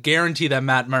there's a guarantee that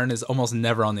Matt Martin is almost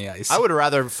never on the ice. I would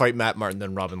rather fight Matt Martin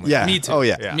than Robin Lehner. Yeah. Me too. Oh,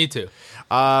 yeah. Me too.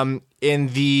 In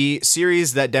the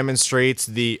series that demonstrates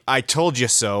the I told you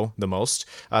so the most,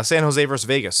 San Jose versus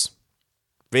Vegas.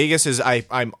 Vegas is,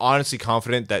 I'm honestly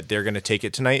confident that they're going to take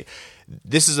it tonight.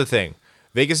 This is the thing.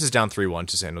 Vegas is down 3-1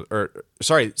 to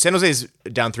San Jose is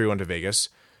down 3-1 to Vegas.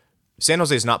 San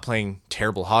Jose is not playing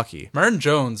terrible hockey. Martin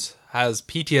Jones has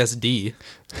PTSD.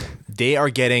 They are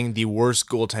getting the worst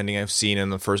goaltending I've seen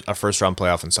in a first round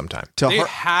playoff in some time. They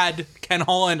had Ken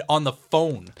Holland on the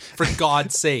phone, for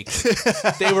God's sake.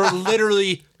 They were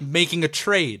literally making a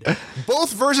trade.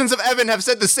 Both versions of Evan have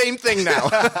said the same thing now.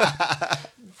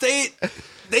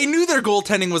 They knew their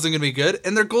goaltending wasn't going to be good,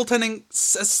 and their goaltending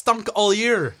stunk all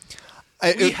year.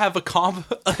 We had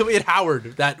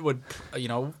Howard that would,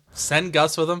 send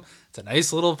Gus with him. It's a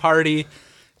nice little party.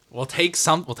 We'll take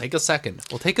a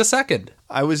second.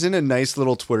 I was in a nice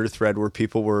little Twitter thread where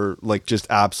people were like just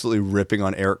absolutely ripping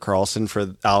on Erik Karlsson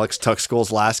for Alex Tuck's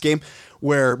goals last game,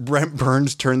 where Brent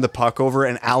Burns turned the puck over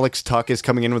and Alex Tuck is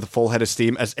coming in with a full head of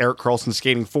steam as Erik Karlsson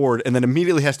skating forward and then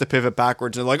immediately has to pivot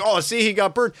backwards and like, oh, see, he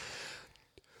got burned.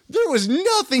 There was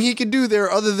nothing he could do there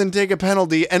other than take a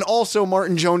penalty, and also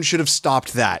Martin Jones should have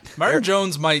stopped that. Martin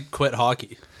Jones might quit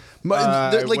hockey.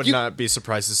 I would not be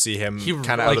surprised to see him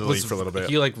kind of out of the league for a little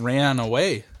bit. He ran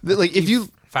away. If you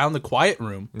found the quiet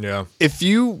room. Yeah. If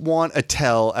you want a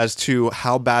tell as to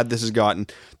how bad this has gotten,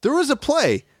 there was a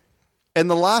play in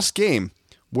the last game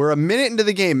where a minute into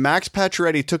the game, Max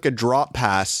Pacioretty took a drop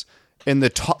pass from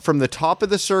the top of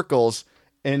the circles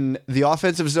in the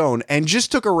offensive zone and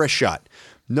just took a wrist shot.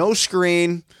 No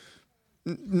screen,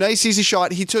 nice easy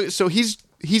shot.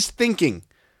 He's thinking,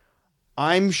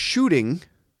 I'm shooting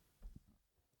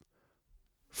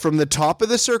from the top of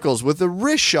the circles with a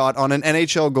wrist shot on an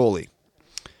NHL goalie.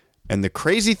 And the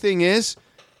crazy thing is,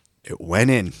 it went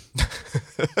in.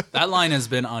 That line has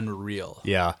been unreal.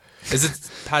 Yeah. Is it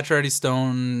Pacioretty,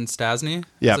 Stone, Stasny?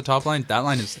 Yeah. Is the top line? That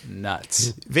line is nuts.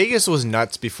 Vegas was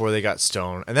nuts before they got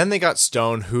Stone. And then they got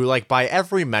Stone, who, like, by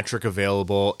every metric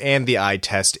available and the eye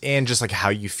test and just, like, how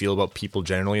you feel about people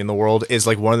generally in the world is,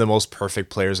 like, one of the most perfect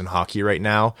players in hockey right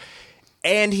now.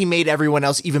 And he made everyone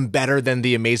else even better than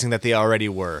the amazing that they already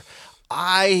were.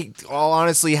 I'll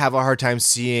honestly have a hard time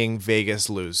seeing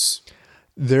Vegas lose.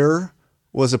 There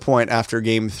was a point after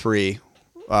Game 3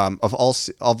 of all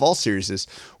series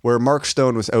where Mark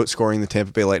Stone was outscoring the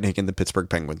Tampa Bay Lightning and the Pittsburgh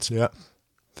Penguins. Yeah,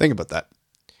 think about that.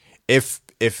 If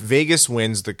Vegas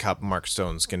wins the Cup, Mark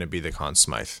Stone's going to be the Conn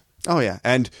Smythe. Oh yeah,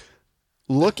 and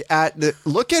look at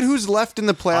who's left in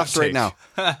the playoffs right now.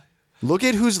 Look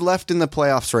at who's left in the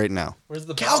playoffs right now. Where's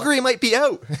the Calgary might be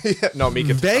out. No,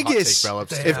 Mika. Vegas.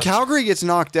 If Calgary gets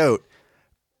knocked out,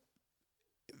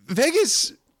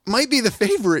 Vegas might be the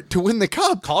favorite to win the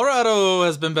cup. Colorado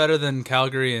has been better than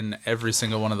Calgary in every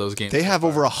single one of those games. They have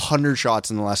over 100 shots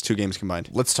in the last 2 games combined.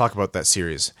 Let's talk about that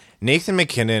series. Nathan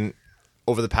MacKinnon,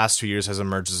 over the past 2 years, has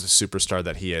emerged as the superstar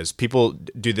that he is. People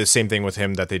do the same thing with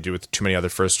him that they do with too many other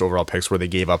first overall picks where they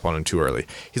gave up on him too early.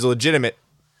 He's a legitimate,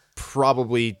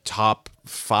 probably top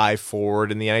 5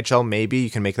 forward in the NHL. Maybe you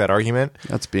can make that argument.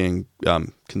 That's being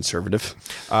conservative.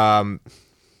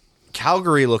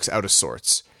 Calgary looks out of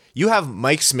sorts. You have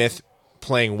Mike Smith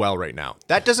playing well right now.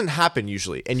 That doesn't happen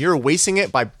usually, and you're wasting it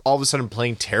by all of a sudden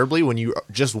playing terribly when you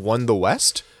just won the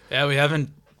West. Yeah, we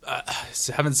haven't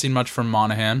seen much from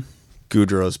Monahan.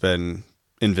 Goudreau's been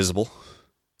invisible.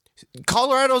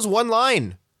 Colorado's one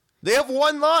line. They have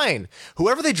one line.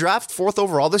 Whoever they draft 4th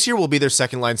overall this year will be their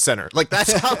second line center. Like,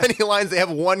 that's how many lines they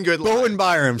have. One good line. Bowen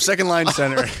Byram, second line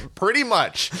center. Pretty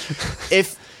much.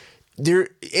 If there,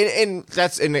 and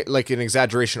that's like an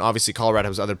exaggeration. Obviously, Colorado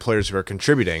has other players who are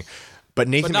contributing, but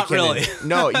Nathan not MacKinnon. really.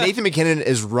 No, Nathan MacKinnon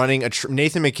is running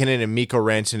Nathan MacKinnon and Mikko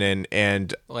Rantanen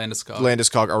and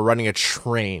Landeskog are running a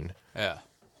train.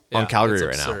 On Calgary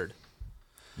right now.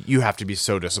 You have to be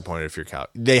so disappointed if you're Cal.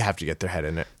 They have to get their head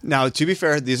in it. Now, to be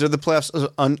fair, these are the playoffs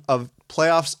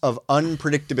of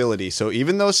unpredictability. So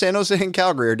even though San Jose and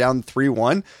Calgary are down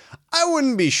 3-1, I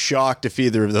wouldn't be shocked if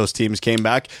either of those teams came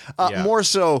back. More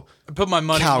so, I put my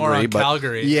money more on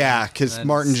Calgary. Yeah, because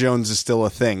Martin Jones is still a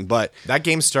thing. But that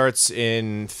game starts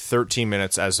in 13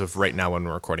 minutes as of right now when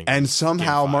we're recording. And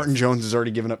somehow Martin Jones has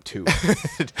already given up 2.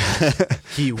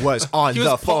 He was on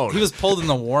the phone. He was pulled in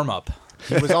the warm-up.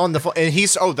 He was on the phone, and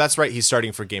that's right. He's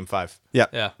starting for Game 5.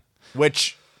 Yeah.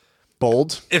 Which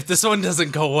bold. If this one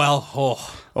doesn't go well,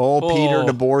 Peter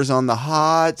DeBoer's on the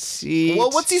hot seat. Well,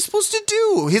 what's he supposed to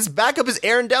do? His backup is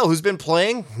Aaron Dell, who's been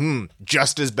playing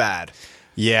just as bad.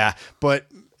 Yeah, but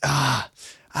how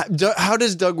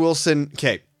does Doug Wilson?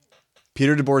 Okay,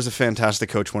 Peter DeBoer is a fantastic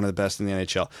coach, one of the best in the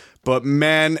NHL. But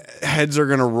man, heads are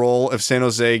going to roll if San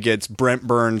Jose gets Brent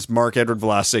Burns, Mark-Edward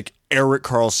Vlasic, Erik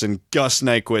Karlsson, Gus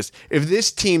Nyquist. If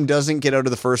this team doesn't get out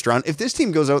of the first round, if this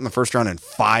team goes out in the first round in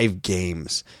 5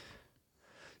 games,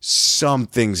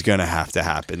 something's going to have to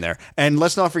happen there. And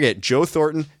let's not forget, Joe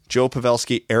Thornton, Joe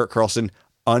Pavelski, Erik Karlsson,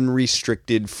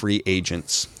 unrestricted free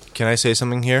agents. Can I say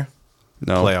something here?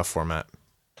 No. Playoff format.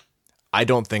 I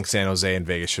don't think San Jose and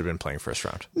Vegas should have been playing first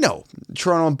round. No,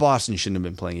 Toronto and Boston shouldn't have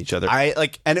been playing each other.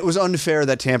 And it was unfair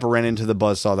that Tampa ran into the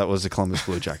buzzsaw that was the Columbus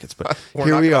Blue Jackets. But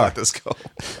here we are. Let this go.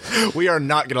 We are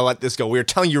not going to let this go. We are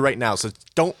telling you right now, so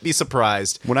don't be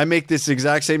surprised. When I make this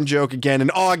exact same joke again in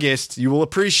August, you will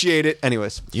appreciate it.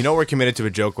 Anyways. You know we're committed to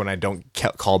a joke when I don't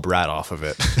call Brad off of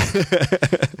it.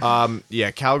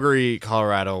 Calgary,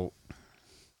 Colorado.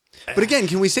 But again,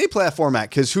 can we say playoff format?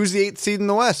 Because who's the 8th seed in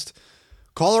the West?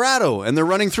 Colorado, and they're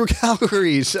running through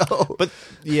Calgary. So, but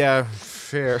yeah,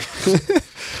 fair.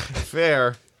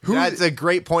 That's a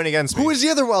great point against me. Who is the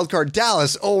other wild card?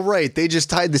 Dallas. Oh, right. They just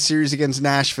tied the series against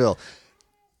Nashville.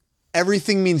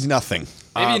 Everything means nothing.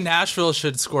 Maybe Nashville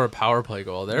should score a power play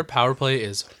goal. Their power play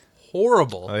is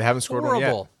horrible. They haven't scored one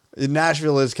yet.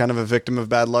 Nashville is kind of a victim of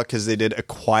bad luck because they did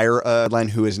acquire a line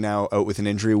who is now out with an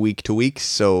injury week to week.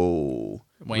 So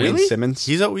Wayne Simmons,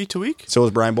 he's out week to week. So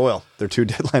is Brian Boyle. They're 2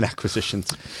 deadline acquisitions.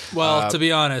 Well, to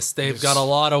be honest, they've got a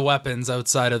lot of weapons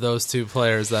outside of those 2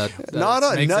 players that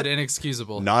makes it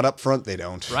inexcusable. Not up front, they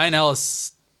don't. Ryan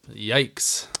Ellis,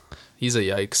 yikes. He's a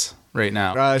yikes right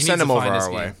now. Send him over our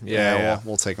way. Yeah.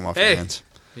 We'll take him off your hands.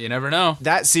 You never know.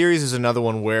 That series is another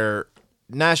one where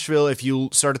Nashville, if you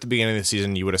start at the beginning of the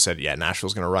season, you would have said, yeah,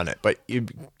 Nashville's going to run it. But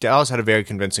Dallas had a very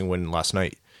convincing win last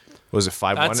night. Was it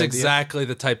 5-1? That's exactly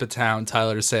the type of town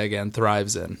Tyler Seguin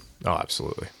thrives in. Oh,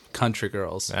 absolutely. Country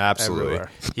girls. Absolutely.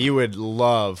 Everywhere. He would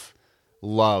love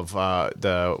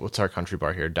what's our country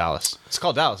bar here? Dallas. It's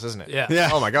called Dallas, isn't it? Yeah.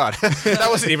 Oh my God. That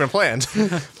wasn't even planned.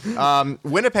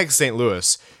 Winnipeg St.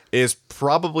 Louis is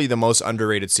probably the most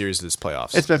underrated series of this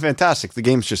playoffs. It's been fantastic. The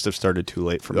games just have started too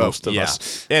late for most of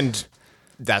us. And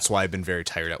that's why I've been very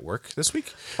tired at work this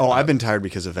week. Oh, I've been tired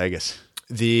because of Vegas.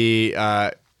 The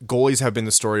goalies have been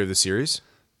the story of the series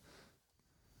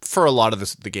for a lot of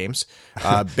the games.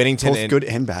 Binnington both good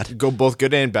and bad. Both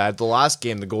good and bad. The last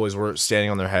game, the goalies were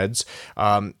standing on their heads.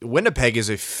 Winnipeg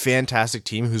is a fantastic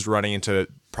team who's running into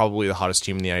probably the hottest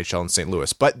team in the NHL in St.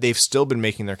 Louis, but they've still been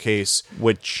making their case.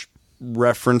 Which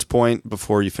reference point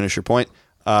before you finish your point?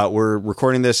 We're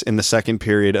recording this in the second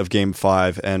period of Game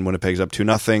 5, and Winnipeg's up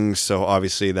 2-0. So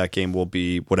obviously that game will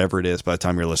be whatever it is by the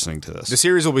time you're listening to this. The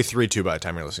series will be 3-2 by the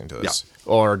time you're listening to this,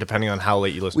 or depending on how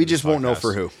late you listen. We to just this won't know podcast.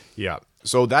 for who. Yeah,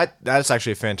 so that's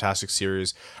actually a fantastic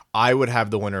series. I would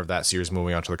have the winner of that series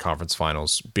moving on to the conference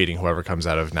finals, beating whoever comes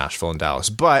out of Nashville and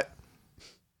Dallas. But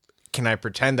can I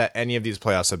pretend that any of these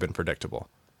playoffs have been predictable?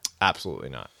 Absolutely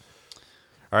not.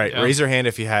 All right, Yeah. raise your hand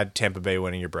if you had Tampa Bay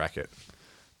winning your bracket.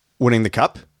 Winning the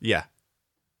cup? Yeah.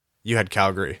 You had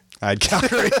Calgary. I had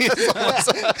Calgary.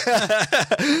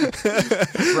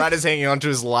 Brad is hanging on to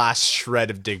his last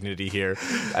shred of dignity here.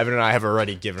 Evan and I have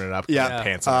already given it up. Yeah.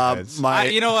 Pants on our heads.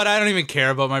 You know what? I don't even care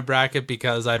about my bracket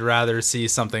because I'd rather see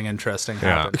something interesting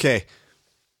happen. Okay.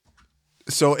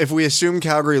 So if we assume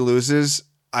Calgary loses,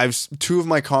 two of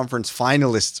my conference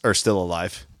finalists are still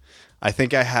alive. I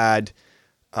think I had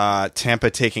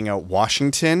Tampa taking out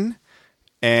Washington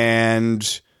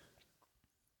and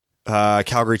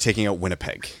Calgary taking out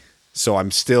Winnipeg. So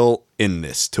I'm still in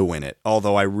this to win it.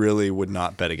 Although I really would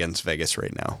not bet against Vegas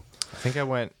right now. I think I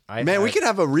went. We could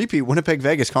have a repeat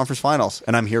Winnipeg-Vegas conference finals,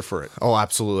 and I'm here for it. Oh,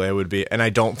 absolutely, I would be. And I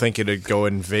don't think it'd go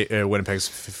in Winnipeg's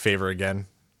favor again.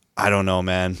 I don't know,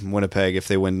 man. Winnipeg, if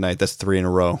they win tonight, that's 3 in a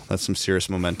row. That's some serious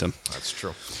momentum. That's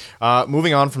true.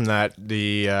 Moving on from that,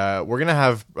 we're gonna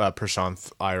have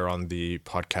Prashanth Iyer on the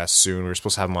podcast soon. We were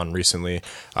supposed to have him on recently,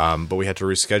 but we had to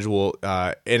reschedule.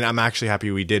 And I'm actually happy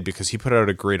we did because he put out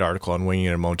a great article on Winging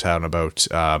It in Motown about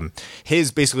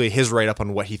his write up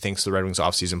on what he thinks the Red Wings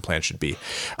offseason plan should be.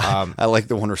 I like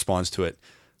the one response to it.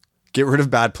 Get rid of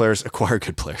bad players, acquire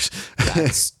good players.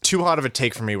 It's too hot of a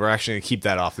take for me. We're actually going to keep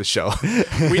that off the show.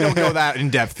 We don't go that in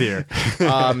depth here.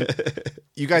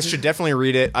 You guys should definitely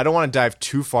read it. I don't want to dive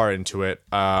too far into it,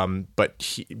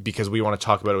 because we want to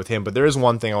talk about it with him. But there is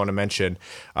one thing I want to mention.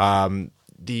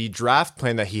 The draft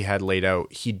plan that he had laid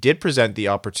out, he did present the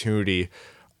opportunity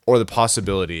or the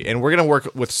possibility, and we're going to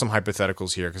work with some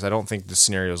hypotheticals here because I don't think the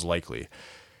scenario is likely.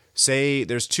 Say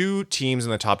there's 2 teams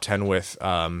in the top 10 with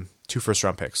 2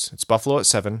 first-round picks. It's Buffalo at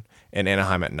 7 and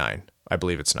Anaheim at 9. I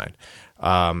believe it's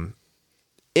 9.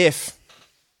 If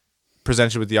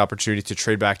presented with the opportunity to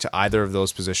trade back to either of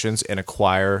those positions and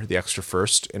acquire the extra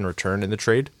first in return in the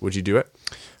trade, would you do it?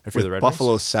 If you're the Red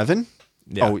Buffalo Wings? 7?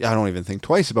 Yeah. Oh, I don't even think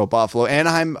twice about Buffalo.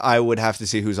 Anaheim, I would have to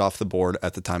see who's off the board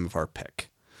at the time of our pick.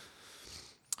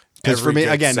 Because for me,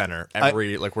 good again, center.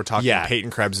 We're talking Yeah.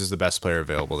 Peyton Krebs is the best player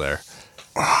available there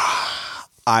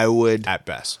I would, at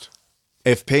best.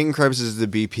 if Peyton Krebs is the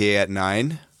BPA at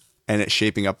 9 and it's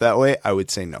shaping up that way, I would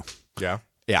say no. Yeah.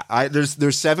 Yeah,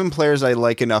 there's 7 players I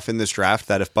like enough in this draft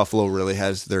that if Buffalo really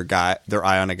has their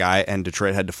eye on a guy and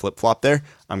Detroit had to flip-flop there,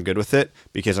 I'm good with it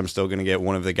because I'm still going to get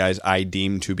one of the guys I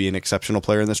deem to be an exceptional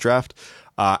player in this draft.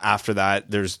 After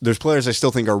that, there's players I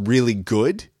still think are really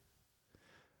good,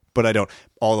 but I don't.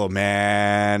 Although,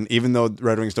 man, even though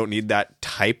Red Wings don't need that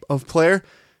type of player,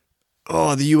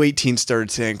 the U18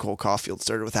 started saying Cole Caulfield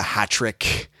started with a hat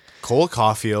trick. Cole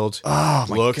Caulfield. Oh,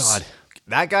 my God.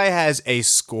 That guy has a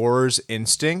scorer's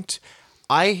instinct.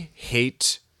 I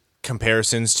hate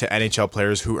comparisons to NHL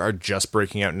players who are just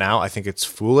breaking out now. I think it's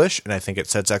foolish, and I think it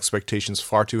sets expectations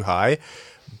far too high.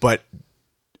 But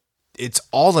it's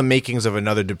all the makings of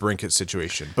another DeBrincat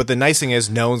situation. But the nice thing is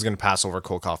no one's going to pass over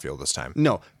Cole Caulfield this time.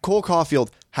 No, Cole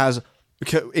Caulfield has,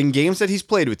 in games that he's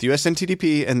played with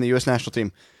USNTDP and the U.S. national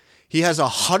team, he has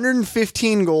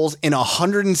 115 goals in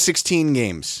 116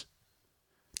 games.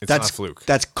 That's not a fluke.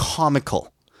 That's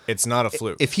comical. It's not a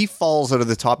fluke. If he falls out of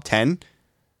the top 10,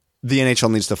 the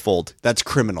NHL needs to fold. That's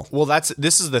criminal. Well,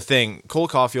 this is the thing. Cole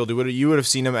Caulfield, you would have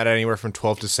seen him at anywhere from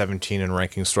 12 to 17 in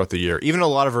rankings throughout the year. Even a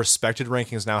lot of respected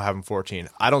rankings now have him 14.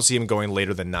 I don't see him going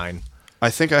later than 9. I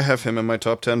think I have him in my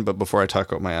top 10, but before I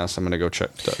talk out my ass, I'm going to go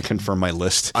check to confirm my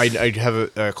list. I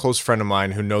have a close friend of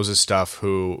mine who knows his stuff,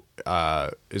 who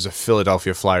is a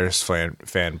Philadelphia Flyers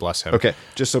fan. Bless him. Okay,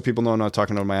 just so people know I'm not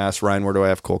talking out my ass, Ryan, where do I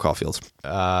have Cole Caulfield?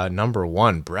 Number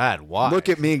 1, Brad. Why? Look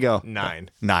at me go.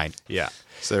 9. 9. Yeah.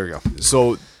 So there we go.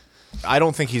 So I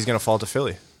don't think he's going to fall to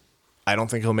Philly. I don't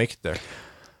think he'll make it there.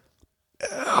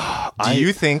 Do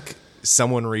you think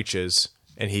someone reaches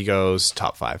and he goes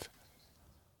top 5?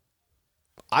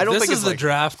 I don't This think is it's the like,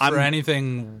 draft for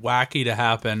anything wacky to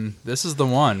happen. This is the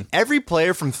one. every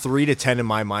player from 3 to 10 in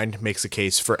my mind makes a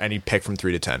case for any pick from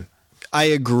 3 to 10. I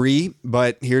agree,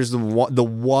 but here's the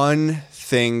one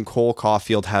thing Cole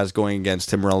Caulfield has going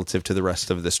against him relative to the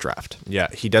rest of this draft. Yeah,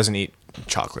 he doesn't eat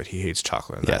chocolate. He hates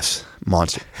chocolate. Yes,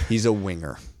 monster. He's a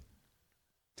winger.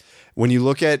 When you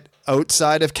look at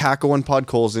outside of Kako and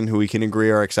Podkolzin, who we can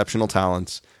agree are exceptional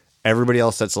talents, everybody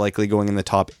else that's likely going in the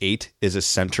top 8 is a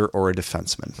center or a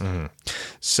defenseman. Mm-hmm.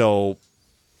 So,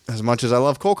 as much as I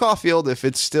love Cole Caulfield, if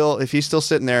he's still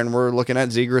sitting there and we're looking at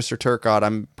Zegras or Turcotte,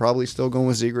 I'm probably still going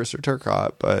with Zegras or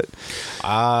Turcotte. But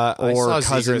I saw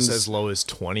Cousins Zegras as low as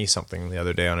 20 something the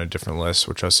other day on a different list,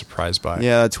 which I was surprised by.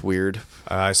 yeah, that's weird.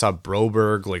 I saw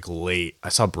Broberg late. I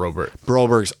saw Broberg.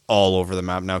 Broberg's all over the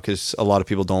map now because a lot of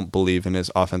people don't believe in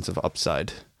his offensive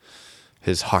upside.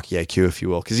 his hockey IQ, if you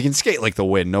will, because he can skate like the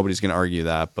wind. Nobody's going to argue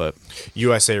that. But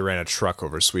USA ran a truck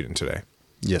over Sweden today.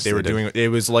 yes, They were did. doing. It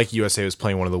was like USA was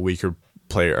playing one of the weaker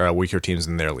teams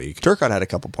in their league. Turcotte had a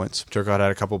couple points. Turcotte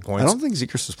had a couple I points. don't think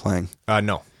Zegras was playing.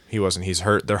 No, he wasn't. He's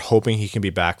hurt. They're hoping he can be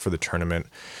back for the tournament.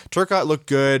 Turcotte looked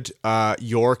good.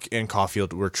 York and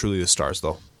Caulfield were truly the stars,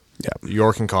 though. Yeah.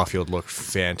 York and Caulfield looked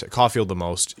fantastic. Caulfield the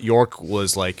most. York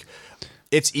was like,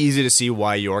 it's easy to see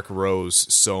why York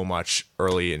rose so much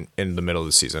early in the middle of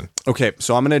the season. Okay,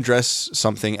 so I'm going to address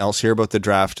something else here about the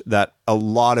draft that a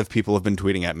lot of people have been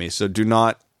tweeting at me. So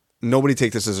nobody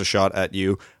take this as a shot at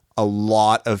you. A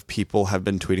lot of people have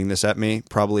been tweeting this at me,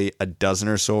 probably a dozen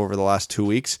or so over the last 2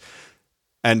 weeks.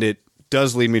 And it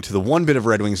does lead me to the one bit of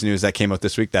Red Wings news that came out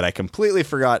this week that I completely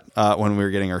forgot when we were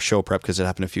getting our show prep because it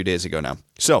happened a few days ago now.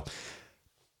 So,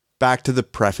 back to the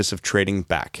preface of trading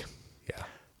back. Yeah.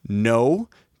 No,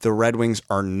 the Red Wings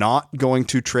are not going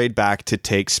to trade back to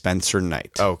take Spencer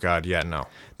Knight. Oh, God, yeah, no.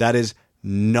 That is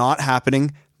not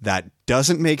happening. That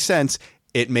doesn't make sense.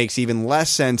 It makes even less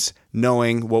sense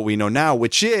knowing what we know now,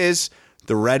 which is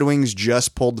the Red Wings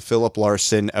just pulled Philip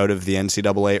Larson out of the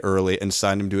NCAA early and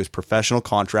signed him to his professional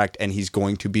contract, and he's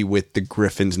going to be with the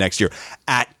Griffins next year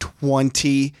at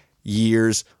 20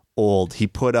 years old. He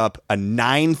put up a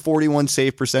 .941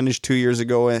 save percentage 2 years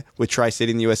ago with Tri-State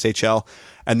in the USHL,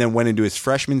 and then went into his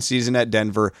freshman season at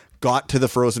Denver, got to the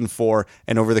Frozen Four,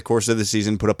 and over the course of the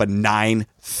season put up a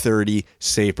 .930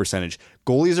 save percentage.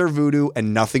 Goalies are voodoo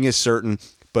and nothing is certain,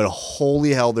 but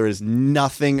holy hell, there is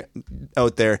nothing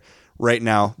out there right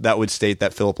now that would state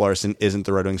that Philip Larson isn't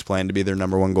the Red Wings' plan to be their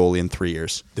number one goalie in 3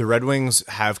 years. The Red Wings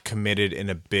have committed in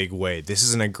a big way. This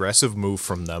is an aggressive move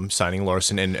from them, signing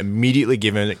Larson and immediately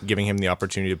giving him the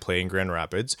opportunity to play in Grand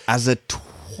Rapids. As a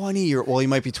 20-year, well, he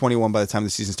might be 21 by the time the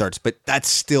season starts, but that's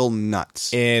still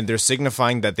nuts. And they're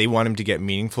signifying that they want him to get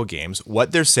meaningful games.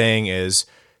 What they're saying is,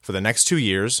 for the next 2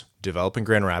 years, develop in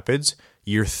Grand Rapids.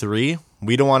 Year 3,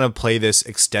 we don't want to play this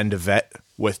extend a vet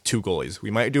with 2 goalies. We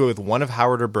might do it with one of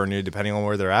Howard or Bernier, depending on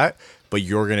where they're at, but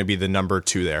you're going to be the number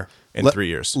 2 there in 3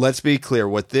 years. Let's be clear.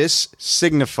 What this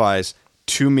signifies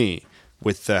to me,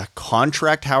 with the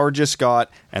contract Howard just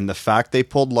got and the fact they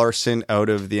pulled Larson out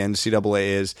of the NCAA,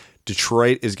 is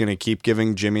Detroit is going to keep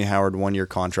giving Jimmy Howard 1-year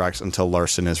contracts until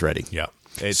Larson is ready. Yeah.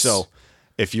 So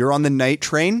if you're on the night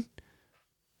train,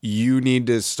 you need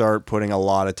to start putting a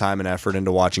lot of time and effort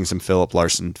into watching some Philip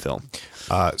Larson film.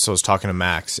 So I was talking to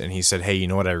Max, and he said, hey, you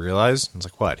know what I realized? I was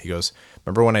like, what? He goes,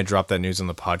 remember when I dropped that news on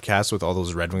the podcast with all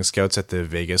those Red Wing scouts at the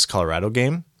Vegas-Colorado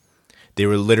game? They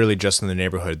were literally just in the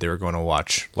neighborhood. They were going to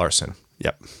watch Larson.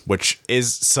 Yep. Which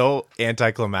is so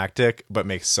anticlimactic, but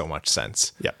makes so much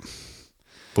sense. Yep.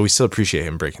 But we still appreciate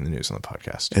him breaking the news on the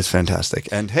podcast. It's fantastic.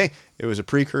 And hey, it was a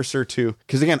precursor to,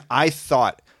 because again, I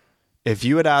thought if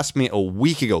you had asked me a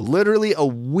week ago, literally a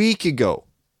week ago,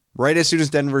 right as soon as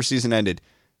Denver season ended,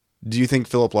 do you think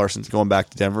Philip Larson's going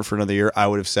back to Denver for another year? I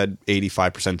would have said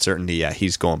 85% certainty, yeah,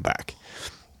 he's going back.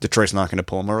 Detroit's not going to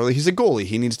pull him early. He's a goalie.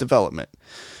 He needs development.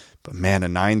 But man, a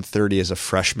 .930 as a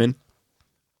freshman.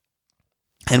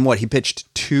 And what, he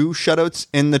pitched 2 shutouts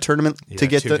in the tournament to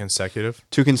get 2 consecutive.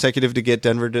 2 consecutive to get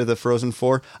Denver to the Frozen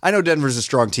Four. I know Denver's a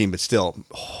strong team, but still,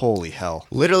 holy hell.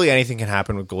 Literally anything can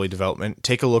happen with goalie development.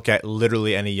 Take a look at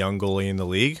literally any young goalie in the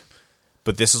league.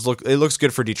 But it looks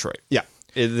good for Detroit. Yeah.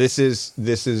 This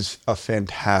is a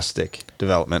fantastic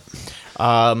development.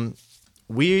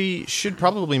 We should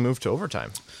probably move to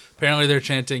overtime. Apparently they're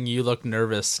chanting, "You look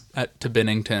nervous" to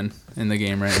Binnington in the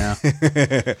game right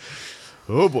now.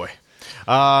 Oh boy.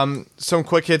 Some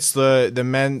quick hits.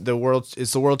 The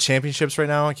World Championships right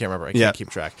now. I can't remember. I can't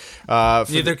keep track.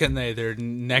 Neither can they. They're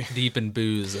neck deep in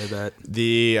booze, I bet.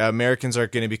 The Americans are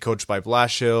going to be coached by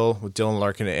Blashill with Dylan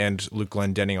Larkin and Luke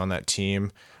Glendening on that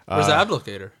team. Where's the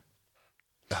Ablocator?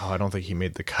 Oh, I don't think he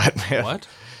made the cut, man. What?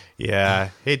 Yeah,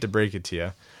 hate to break it to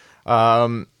you.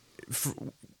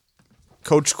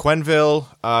 Coach Quenneville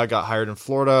got hired in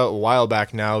Florida a while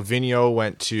back now. Vigneault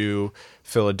went to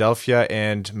Philadelphia,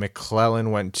 and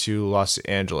McClellan went to Los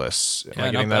Angeles. Am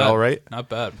I getting that all right? Not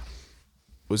bad.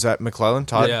 Was that McClellan?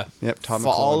 Todd? Yeah. Yep, Todd For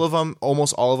McClellan. all of them,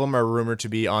 almost all of them are rumored to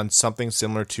be on something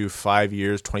similar to 5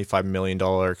 years, $25 million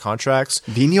contracts.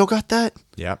 Vigneault got that?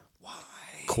 Yeah.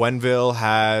 Quenneville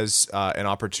has an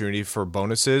opportunity for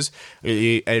bonuses.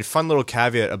 A fun little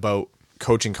caveat about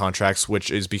coaching contracts,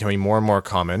 which is becoming more and more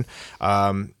common.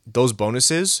 Those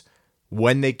bonuses,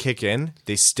 when they kick in,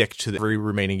 they stick to every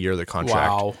remaining year of the contract.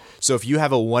 Wow. So if you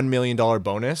have a $1 million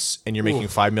bonus and you're making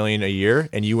 $5 million a year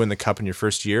and you win the cup in your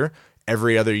first year,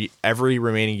 every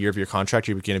remaining year of your contract,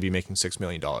 you're going to be making $6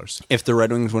 million. If the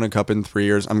Red Wings win a cup in 3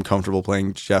 years, I'm comfortable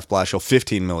playing Jeff Blashill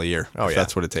 $15 million a year. If yeah.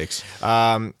 that's what it takes.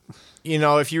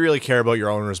 if you really care about your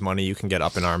owner's money, you can get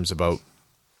up in arms about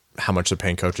how much they're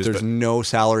paying coaches. There's no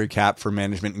salary cap for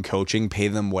management and coaching. Pay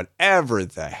them whatever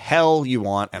the hell you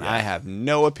want, and I have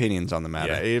no opinions on the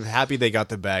matter. Yeah, I'm happy they got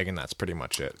the bag, and that's pretty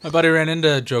much it. My buddy ran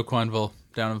into Joe Quanville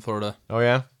down in Florida. Oh,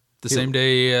 yeah? The same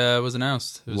day it was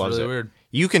announced. It was Loves really it. weird.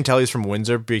 You can tell he's from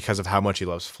Windsor because of how much he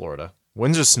loves Florida.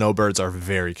 Windsor snowbirds are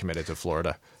very committed to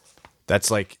Florida.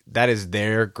 That is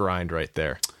their grind right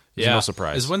there. There's no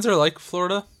surprise. Is Windsor like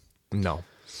Florida? No.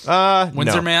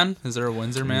 Windsor no. man? Is there a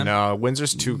Windsor man? No,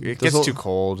 Windsor's it gets too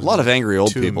cold. A lot of angry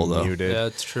old Too people, though. muted. Yeah,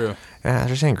 it's true. Yeah,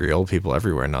 there's angry old people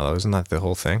everywhere now, though. Isn't that the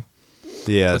whole thing?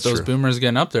 Yeah, But that's those true. boomers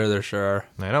getting up there sure are.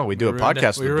 I know. We do a ruined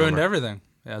podcast We with ruined Boomer. everything.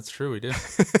 Yeah, it's true. We do.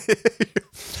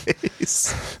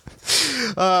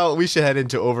 We should head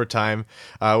into overtime,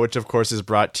 which of course is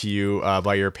brought to you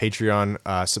by your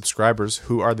Patreon subscribers,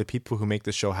 who are the people who make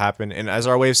the show happen. And as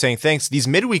our way of saying thanks, these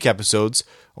midweek episodes,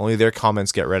 only their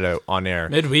comments get read out on air.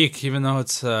 Midweek, even though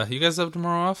it's you guys have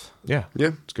tomorrow off. Yeah,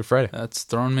 it's Good Friday. That's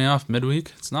throwing me off.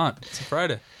 Midweek, it's not. It's a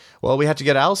Friday. Well, we had to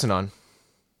get Alison on.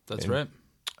 That's right.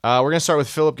 We're going to start with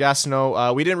Philip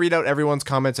Gastineau. We didn't read out everyone's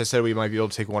comments. I said we might be able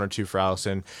to take one or two for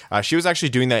Alison. She was actually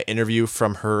doing that interview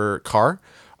from her car.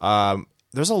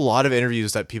 There's a lot of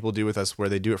interviews that people do with us where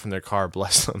they do it from their car,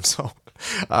 bless them. So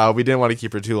we didn't want to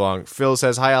keep her too long. Phil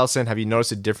says, "Hi, Alison. Have you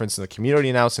noticed a difference in the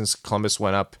community now since Columbus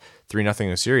went up 3-0 in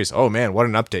the series?" Oh, man, what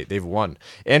an update. They've won.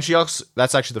 And she also,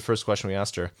 that's actually the first question we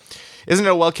asked her. "Isn't it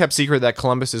a well-kept secret that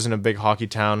Columbus isn't a big hockey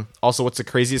town? Also, what's the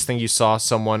craziest thing you saw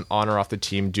someone on or off the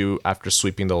team do after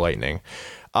sweeping the Lightning?"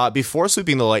 Before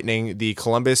sweeping the Lightning, the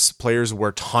Columbus players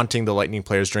were taunting the Lightning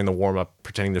players during the warm-up,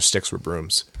 pretending their sticks were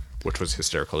brooms, which was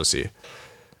hysterical to see.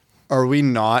 Are we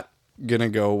not going to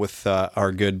go with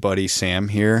our good buddy Sam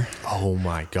here? Oh,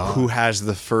 my God. Who has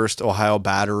the first Ohio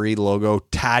Battery logo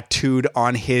tattooed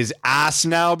on his ass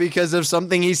now because of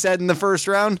something he said in the first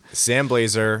round? Sam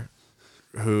Blazer,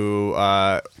 who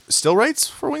still writes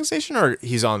for Wing Station, or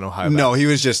he's on Ohio Battery? No, he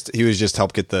was just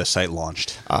helped get the site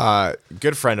launched.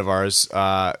 Good friend of ours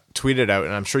tweeted out,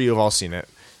 and I'm sure you've all seen it,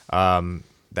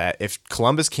 that if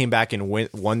Columbus came back and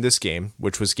won this game,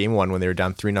 which was game one when they were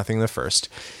down 3-0 in the first,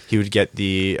 he would get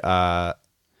the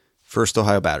First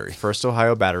Ohio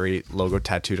Battery logo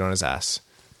tattooed on his ass.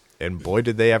 And boy,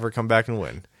 did they ever come back and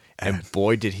win. And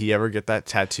boy, did he ever get that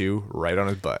tattoo right on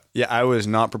his butt. Yeah, I was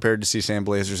not prepared to see Sam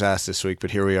Blazer's ass this week,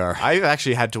 but here we are. I've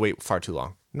actually had to wait far too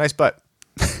long. Nice butt.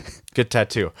 Good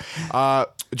tattoo.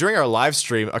 During our live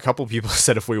stream, a couple people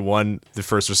said if we won the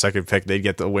first or second pick, they'd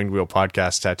get the Winged Wheel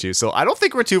podcast tattoo. So I don't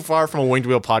think we're too far from a Winged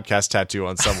Wheel podcast tattoo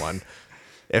on someone.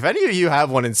 If any of you have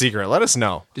one in secret, let us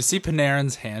know. Do you see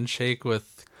Panarin's handshake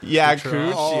with Yeah,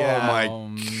 Kucherov? Kuch. Oh Yeah. my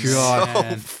God.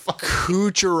 man.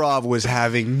 Kucherov was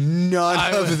having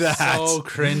none of that. So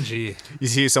cringy. You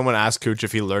see someone ask Kuch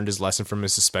if he learned his lesson from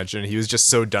his suspension, and he was just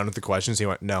so done with the questions, he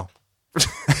went, no.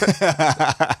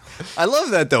 I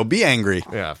love that, though. Be angry.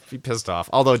 Yeah, be pissed off.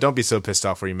 Although, don't be so pissed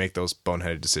off where you make those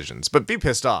boneheaded decisions. But be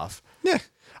pissed off. Yeah.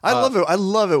 I love it. I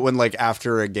love it when, like,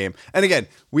 after a game, and again,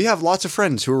 we have lots of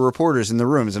friends who are reporters in the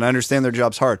rooms, and I understand their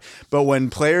job's hard. But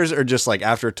when players are just like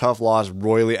after a tough loss,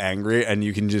 royally angry, and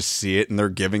you can just see it, and they're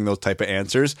giving those type of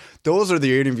answers, those are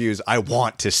the interviews I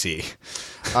want to see.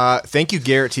 Thank you,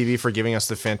 Garrett TV, for giving us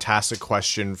the fantastic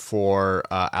question for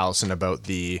Alison about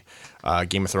the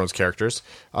Game of Thrones characters.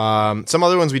 Some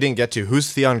other ones we didn't get to.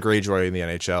 Who's Theon Greyjoy in the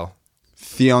NHL?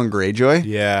 Theon Greyjoy.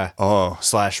 Yeah. Oh.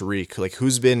 / Reek. Like,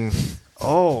 who's been...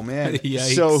 Oh man.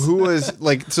 Yikes. So who was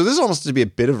like? So this is almost to be a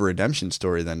bit of a redemption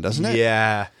story, then, doesn't it?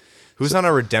 Yeah. Who's on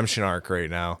a redemption arc right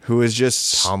now? Who is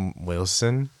just Tom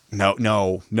Wilson?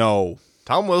 No.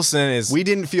 Tom Wilson is... We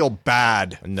didn't feel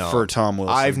bad No. for Tom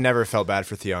Wilson. I've never felt bad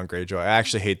for Theon Greyjoy. I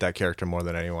actually hate that character more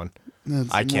than anyone.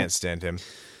 I can't stand him.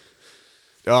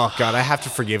 Oh, God, I have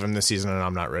to forgive him this season, and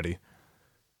I'm not ready.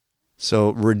 So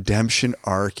redemption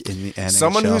arc in the NHL.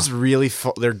 Someone who's really...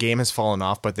 their game has fallen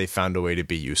off, but they found a way to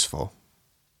be useful.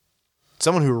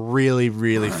 Someone who really,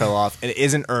 really fell off and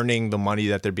isn't earning the money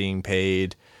that they're being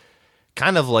paid.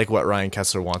 Kind of like what Ryan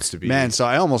Kessler wants to be. Man, so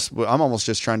I'm almost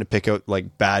just trying to pick out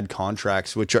like bad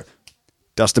contracts, which are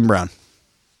Dustin Brown.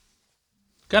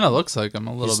 Kind of looks like him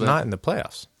a little He's bit. not in the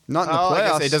playoffs. Not in the I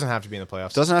playoffs. guess it doesn't have to be in the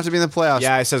playoffs. Doesn't have to be in the playoffs.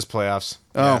 Yeah, it says playoffs.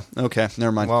 Oh, Yeah. okay.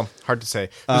 Never mind. Well, hard to say.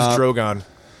 Who's Drogon?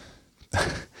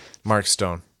 Mark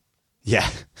Stone. yeah,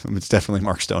 it's definitely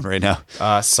Mark Stone right now.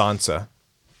 Sansa.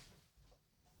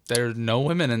 There are no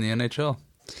women in the NHL.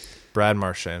 Brad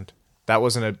Marchand. That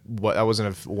wasn't a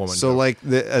woman. So joke. like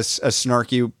a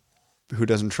snarky who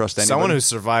doesn't trust anyone. Someone who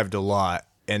survived a lot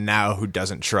and now who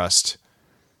doesn't trust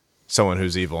Someone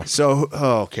who's evil. So,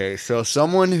 okay. So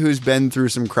someone who's been through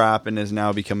some crap and has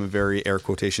now become a very, air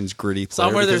quotations, gritty player.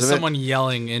 Somewhere there's because of it. someone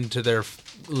yelling into their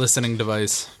listening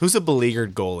device. Who's a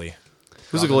beleaguered goalie?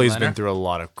 Who's a Robin goalie who's Lehner? been through a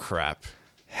lot of crap?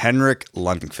 Henrik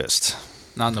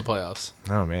Lundqvist. Not in the playoffs.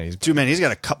 Oh, man. Dude, man, he's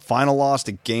got a cup final loss,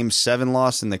 a game 7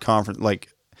 loss in the conference. Like,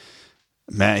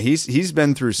 man, he's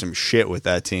been through some shit with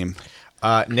that team.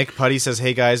 Nick Putty says,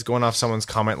 hey guys, going off someone's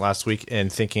comment last week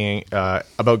and thinking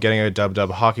about getting a dub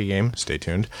hockey game. Stay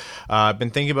tuned. I've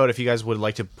been thinking about if you guys would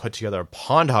like to put together a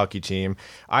pond hockey team,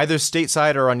 either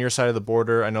stateside or on your side of the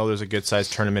border. I know there's a good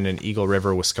sized tournament in Eagle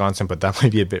River, Wisconsin, but that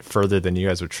might be a bit further than you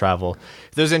guys would travel.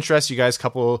 If there's interest, you guys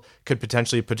couple could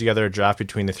potentially put together a draft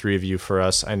between the 3 of you for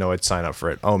us. I know I'd sign up for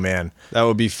it. Oh man. That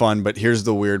would be fun, but here's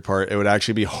the weird part. It would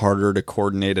actually be harder to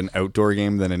coordinate an outdoor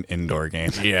game than an indoor game.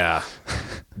 Yeah.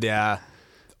 Yeah.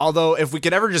 Although, if we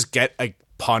could ever just get a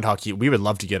pond hockey, we would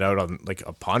love to get out on like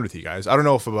a pond with you guys. I don't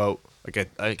know if about like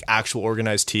a actual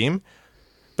organized team,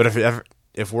 but if we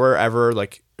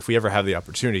ever have the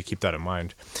opportunity, keep that in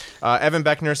mind. Evan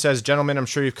Beckner says, gentlemen, I'm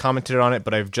sure you've commented on it,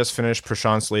 but I've just finished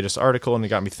Prashant's latest article, and it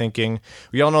got me thinking.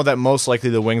 We all know that most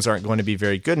likely the Wings aren't going to be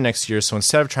very good next year, so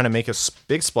instead of trying to make a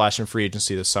big splash in free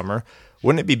agency this summer,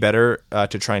 wouldn't it be better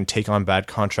to try and take on bad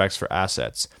contracts for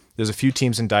assets? There's a few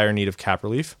teams in dire need of cap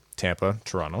relief, Tampa,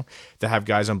 Toronto, that have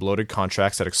guys on bloated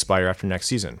contracts that expire after next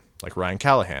season, like Ryan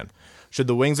Callahan. Should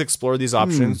the Wings explore these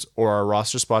options, or are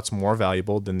roster spots more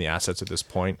valuable than the assets at this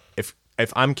point? If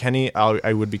I'm Kenny,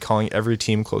 I would be calling every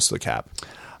team close to the cap.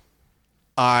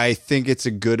 I think it's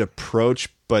a good approach,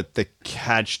 but the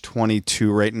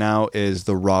catch-22 right now is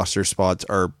the roster spots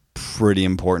are pretty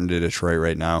important to Detroit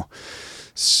right now.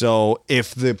 So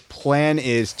if the plan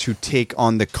is to take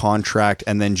on the contract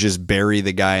and then just bury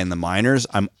the guy in the minors,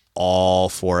 I'm all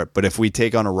for it. But if we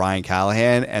take on a Ryan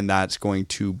Callahan and that's going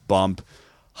to bump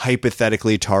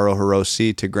hypothetically Taro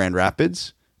Hirose to Grand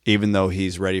Rapids, even though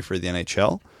he's ready for the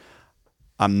NHL,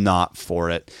 I'm not for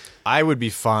it. I would be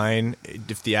fine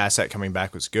if the asset coming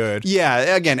back was good.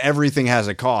 Yeah, again, everything has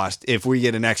a cost. If we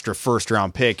get an extra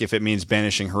first-round pick, if it means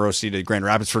banishing Hirose to Grand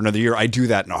Rapids for another year, I do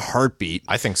that in a heartbeat.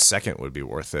 I think second would be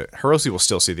worth it. Hirose will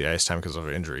still see the ice time because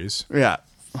of injuries. Yeah,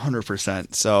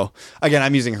 100%. So, again,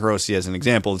 I'm using Hirose as an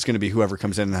example. It's going to be whoever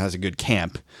comes in and has a good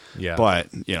camp. Yeah.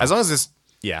 But, you know. As long as this,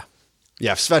 yeah.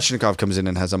 Yeah, if Svechnikov comes in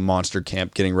and has a monster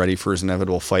camp getting ready for his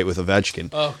inevitable fight with Ovechkin.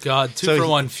 Oh God, two for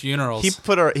one funerals. He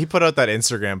put out that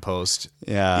Instagram post.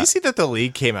 Yeah. You see that the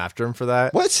league came after him for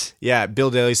that? What? Yeah,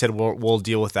 Bill Daly said we'll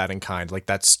deal with that in kind. Like,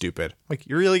 that's stupid. Like,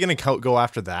 you're really going to go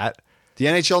after that? The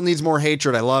NHL needs more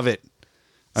hatred. I love it.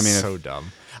 I mean, so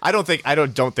dumb. I don't think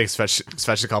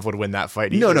Svechnikov would win that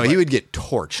fight either. No, he would get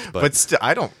torched. But still,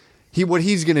 I don't. What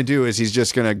he's going to do is he's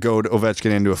just going to go to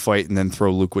Ovechkin into a fight and then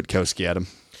throw Luke Witkowski at him.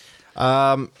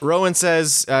 Rowan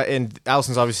says, and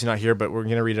Allison's obviously not here, but we're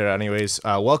going to read it anyways.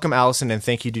 Welcome, Allison, and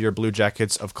thank you to your Blue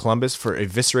Jackets of Columbus for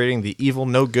eviscerating the evil,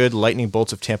 no good lightning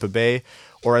bolts of Tampa Bay,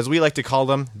 or as we like to call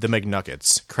them, the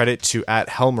McNuggets. Credit to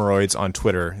 @Helmeroids on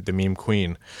Twitter, the meme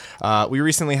queen. We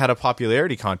recently had a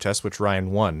popularity contest, which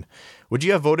Ryan won. Would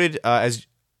you have voted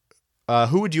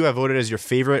who would you have voted as your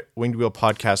favorite Winged Wheel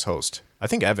podcast host? I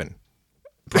think Evan.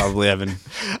 Probably Evan.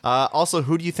 Also,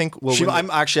 who do you think will win? I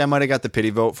might have got the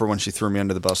pity vote for when she threw me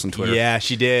under the bus on Twitter. Yeah,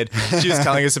 she did. She was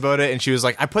telling us about it, and she was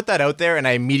like, I put that out there, and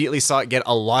I immediately saw it get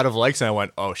a lot of likes, and I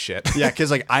went, oh, shit. Yeah,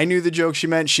 because like I knew the joke she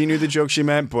meant, she knew the joke she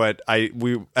meant, but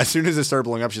as soon as it started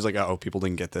blowing up, she's like, oh, people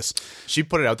didn't get this. She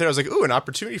put it out there. I was like, ooh, an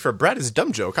opportunity for Brad is a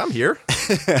dumb joke. I'm here.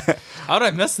 How did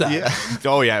I miss that? Yeah.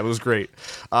 Oh, yeah, it was great.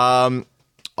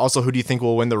 Also, who do you think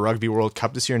will win the Rugby World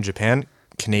Cup this year in Japan?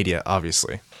 Canada,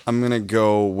 obviously. I'm going to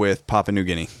go with Papua New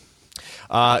Guinea.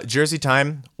 Jersey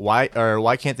time. Why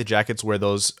can't the Jackets wear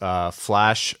those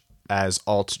flash as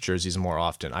alt jerseys more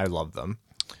often? I love them.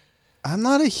 I'm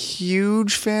not a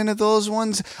huge fan of those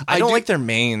ones. I don't like their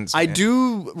mains. I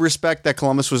do respect that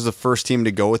Columbus was the first team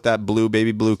to go with that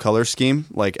baby blue color scheme,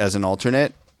 like as an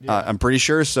alternate. Yeah. I'm pretty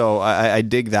sure, so I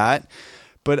dig that.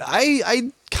 But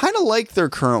I kind of like their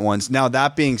current ones. Now,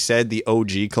 that being said, the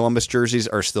OG Columbus jerseys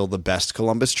are still the best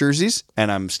Columbus jerseys,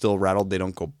 and I'm still rattled they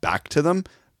don't go back to them,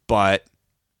 but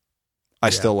I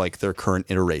still like their current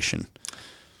iteration.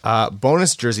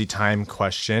 Bonus jersey time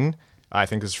question. I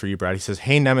think this is for you, Brad. He says,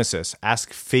 hey, Nemesis,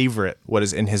 ask favorite what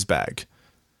is in his bag.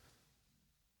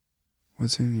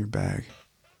 What's in your bag?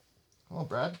 Oh,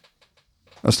 Brad.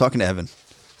 I was talking to Evan.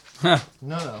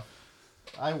 No.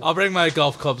 I'll bring my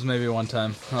golf clubs maybe one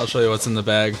time. I'll show you what's in the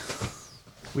bag.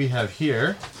 We have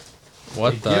here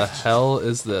What the hell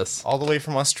is this? all the way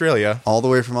from Australia. All the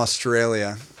way from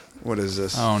Australia. What is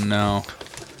this? Oh no.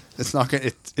 It's not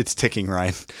gonna. It's ticking,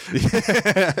 Ryan.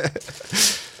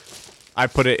 I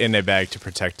put it in a bag to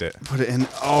protect it. Put it in.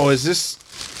 Oh, is this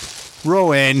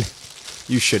Rowan?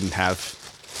 You shouldn't have.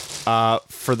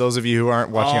 For those of you who aren't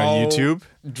watching on YouTube,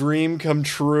 Dream come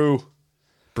true.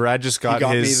 Brad just He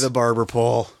got me the barber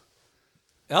pole.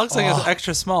 It looks like it's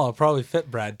extra small. It'll probably fit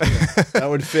Brad, too. That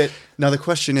would fit. Now, the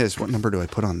question is, what number do I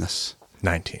put on this?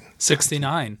 19.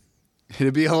 69.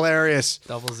 It'd be hilarious.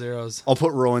 Double zeros. I'll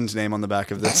put Rowan's name on the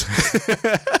back of this.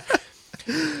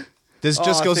 This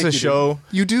just goes to show.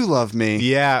 You do love me.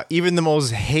 Yeah, even the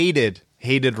most hated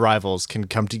rivals can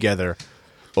come together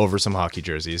over some hockey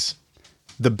jerseys.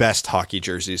 The best hockey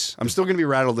jerseys. I'm still going to be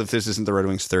rattled if this isn't the Red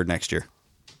Wings' third next year.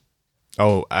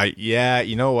 Oh, yeah,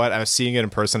 you know what? I was seeing it in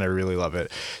person. I really love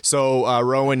it. So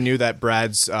Rowan knew that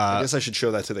Brad's... I guess I should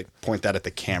show that point that at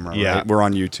the camera, yeah. Right? We're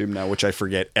on YouTube now, which I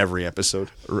forget every episode.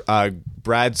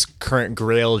 Brad's current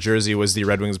Grail jersey was the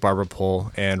Red Wings barber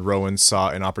pole, and Rowan saw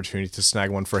an opportunity to snag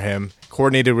one for him,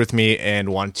 coordinated with me, and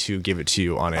want to give it to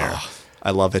you on air. Oh,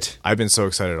 I love it. I've been so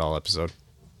excited all episode.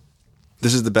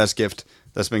 This is the best gift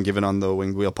that's been given on the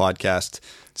Winged Wheel podcast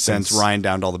since Ryan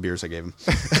downed all the beers I gave him.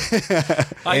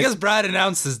 I guess Brad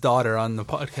announced his daughter on the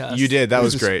podcast. You did. That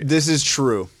was great. This is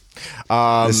true.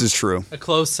 This is true. A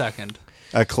close second.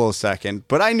 A close second.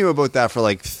 But I knew about that for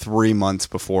like 3 months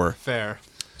before. Fair.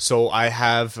 So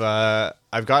I've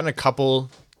gotten a couple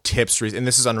tips, and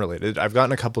this is unrelated. I've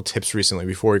gotten a couple tips recently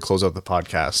before we close out the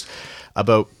podcast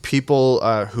about people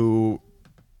who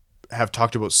have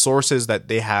talked about sources that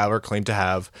they have or claim to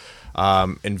have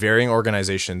in varying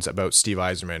organizations about Steve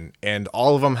Yzerman, and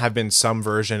all of them have been some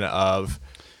version of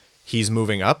he's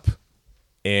moving up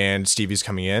and Stevie's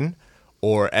coming in,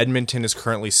 or Edmonton is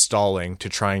currently stalling to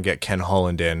try and get Ken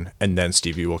Holland in, and then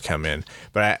Stevie will come in.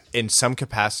 But in some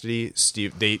capacity,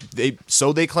 they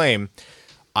claim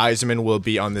Yzerman will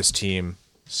be on this team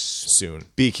soon.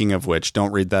 Speaking of which,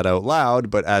 don't read that out loud,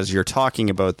 but as you're talking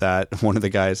about that, one of the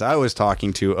guys I was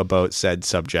talking to about said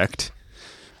subject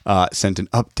sent an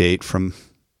update from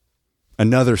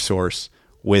another source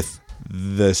with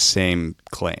the same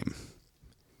claim.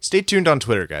 Stay tuned on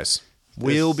Twitter, guys.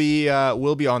 We'll be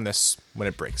on this when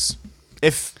it breaks,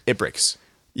 if it breaks.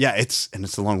 Yeah, it's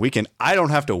a long weekend. I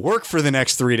don't have to work for the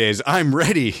next 3 days. I'm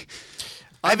ready.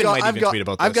 I've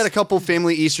got a couple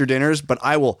family Easter dinners, but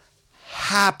I will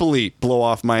happily blow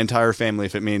off my entire family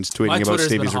if it means tweeting My about Twitter's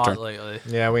Stevie's been hot return. lately.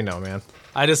 Yeah, we know, man.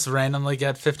 I just randomly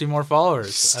get 50 more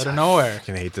followers out of nowhere. I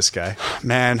can hate this guy.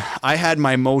 Man, I had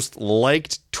my most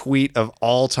liked tweet of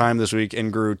all time this week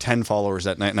and grew 10 followers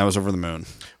that night, and I was over the moon.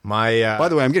 By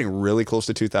the way, I'm getting really close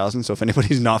to 2,000, so if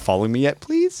anybody's not following me yet,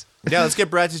 please. Yeah, let's get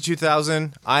Brad to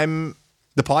 2,000.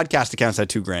 The podcast account's at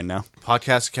 $2,000 now.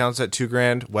 Podcast accounts at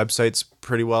 $2,000. Website's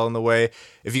pretty well in the way.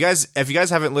 If you guys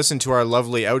haven't listened to our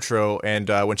lovely outro and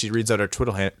when she reads out our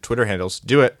Twitter handles,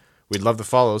 do it. We'd love the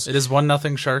follows. It is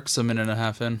 1-0 Sharks a minute and a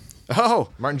half in. Oh,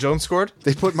 Martin Jones scored.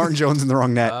 they put Martin Jones in the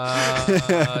wrong net.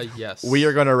 Yes. We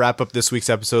are going to wrap up this week's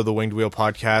episode of the Winged Wheel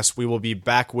podcast. We will be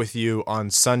back with you on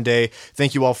Sunday.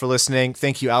 Thank you all for listening.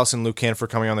 Thank you, Alison Lukan, for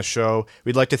coming on the show.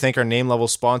 We'd like to thank our name-level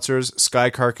sponsors, Sky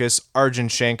Carcass, Arjun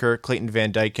Shanker, Clayton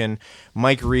Van Dyken,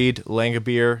 Mike Reed,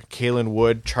 Langabeer, Kalen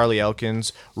Wood, Charlie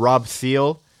Elkins, Rob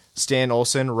Thiel, Stan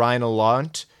Olson, Ryan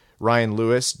Allant, Ryan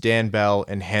Lewis, Dan Bell,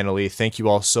 and Hannah Lee. Thank you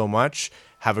all so much.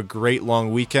 Have a great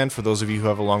long weekend for those of you who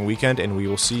have a long weekend, and we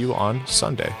will see you on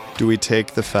Sunday. Do we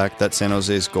take the fact that San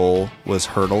Jose's goal was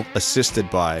hurdle assisted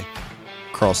by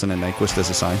Carlson and Nyquist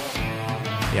as a sign?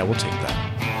 Yeah, we'll take that.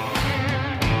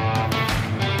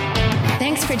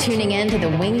 Thanks for tuning in to the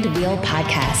Winged Wheel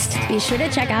Podcast. Be sure to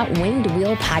check out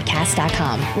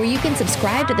wingedwheelpodcast.com, where you can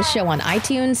subscribe to the show on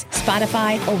iTunes,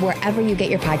 Spotify, or wherever you get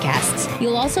your podcasts.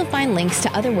 You'll also find links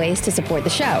to other ways to support the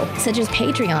show, such as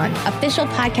Patreon, official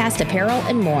podcast apparel,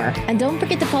 and more. And don't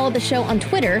forget to follow the show on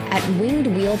Twitter at Winged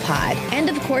Wheel Pod. And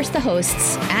of course, the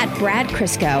hosts at Brad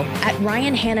Crisco, at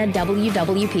Ryan Hanna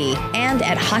WWP, and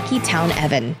at Hockey Town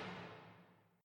Evan.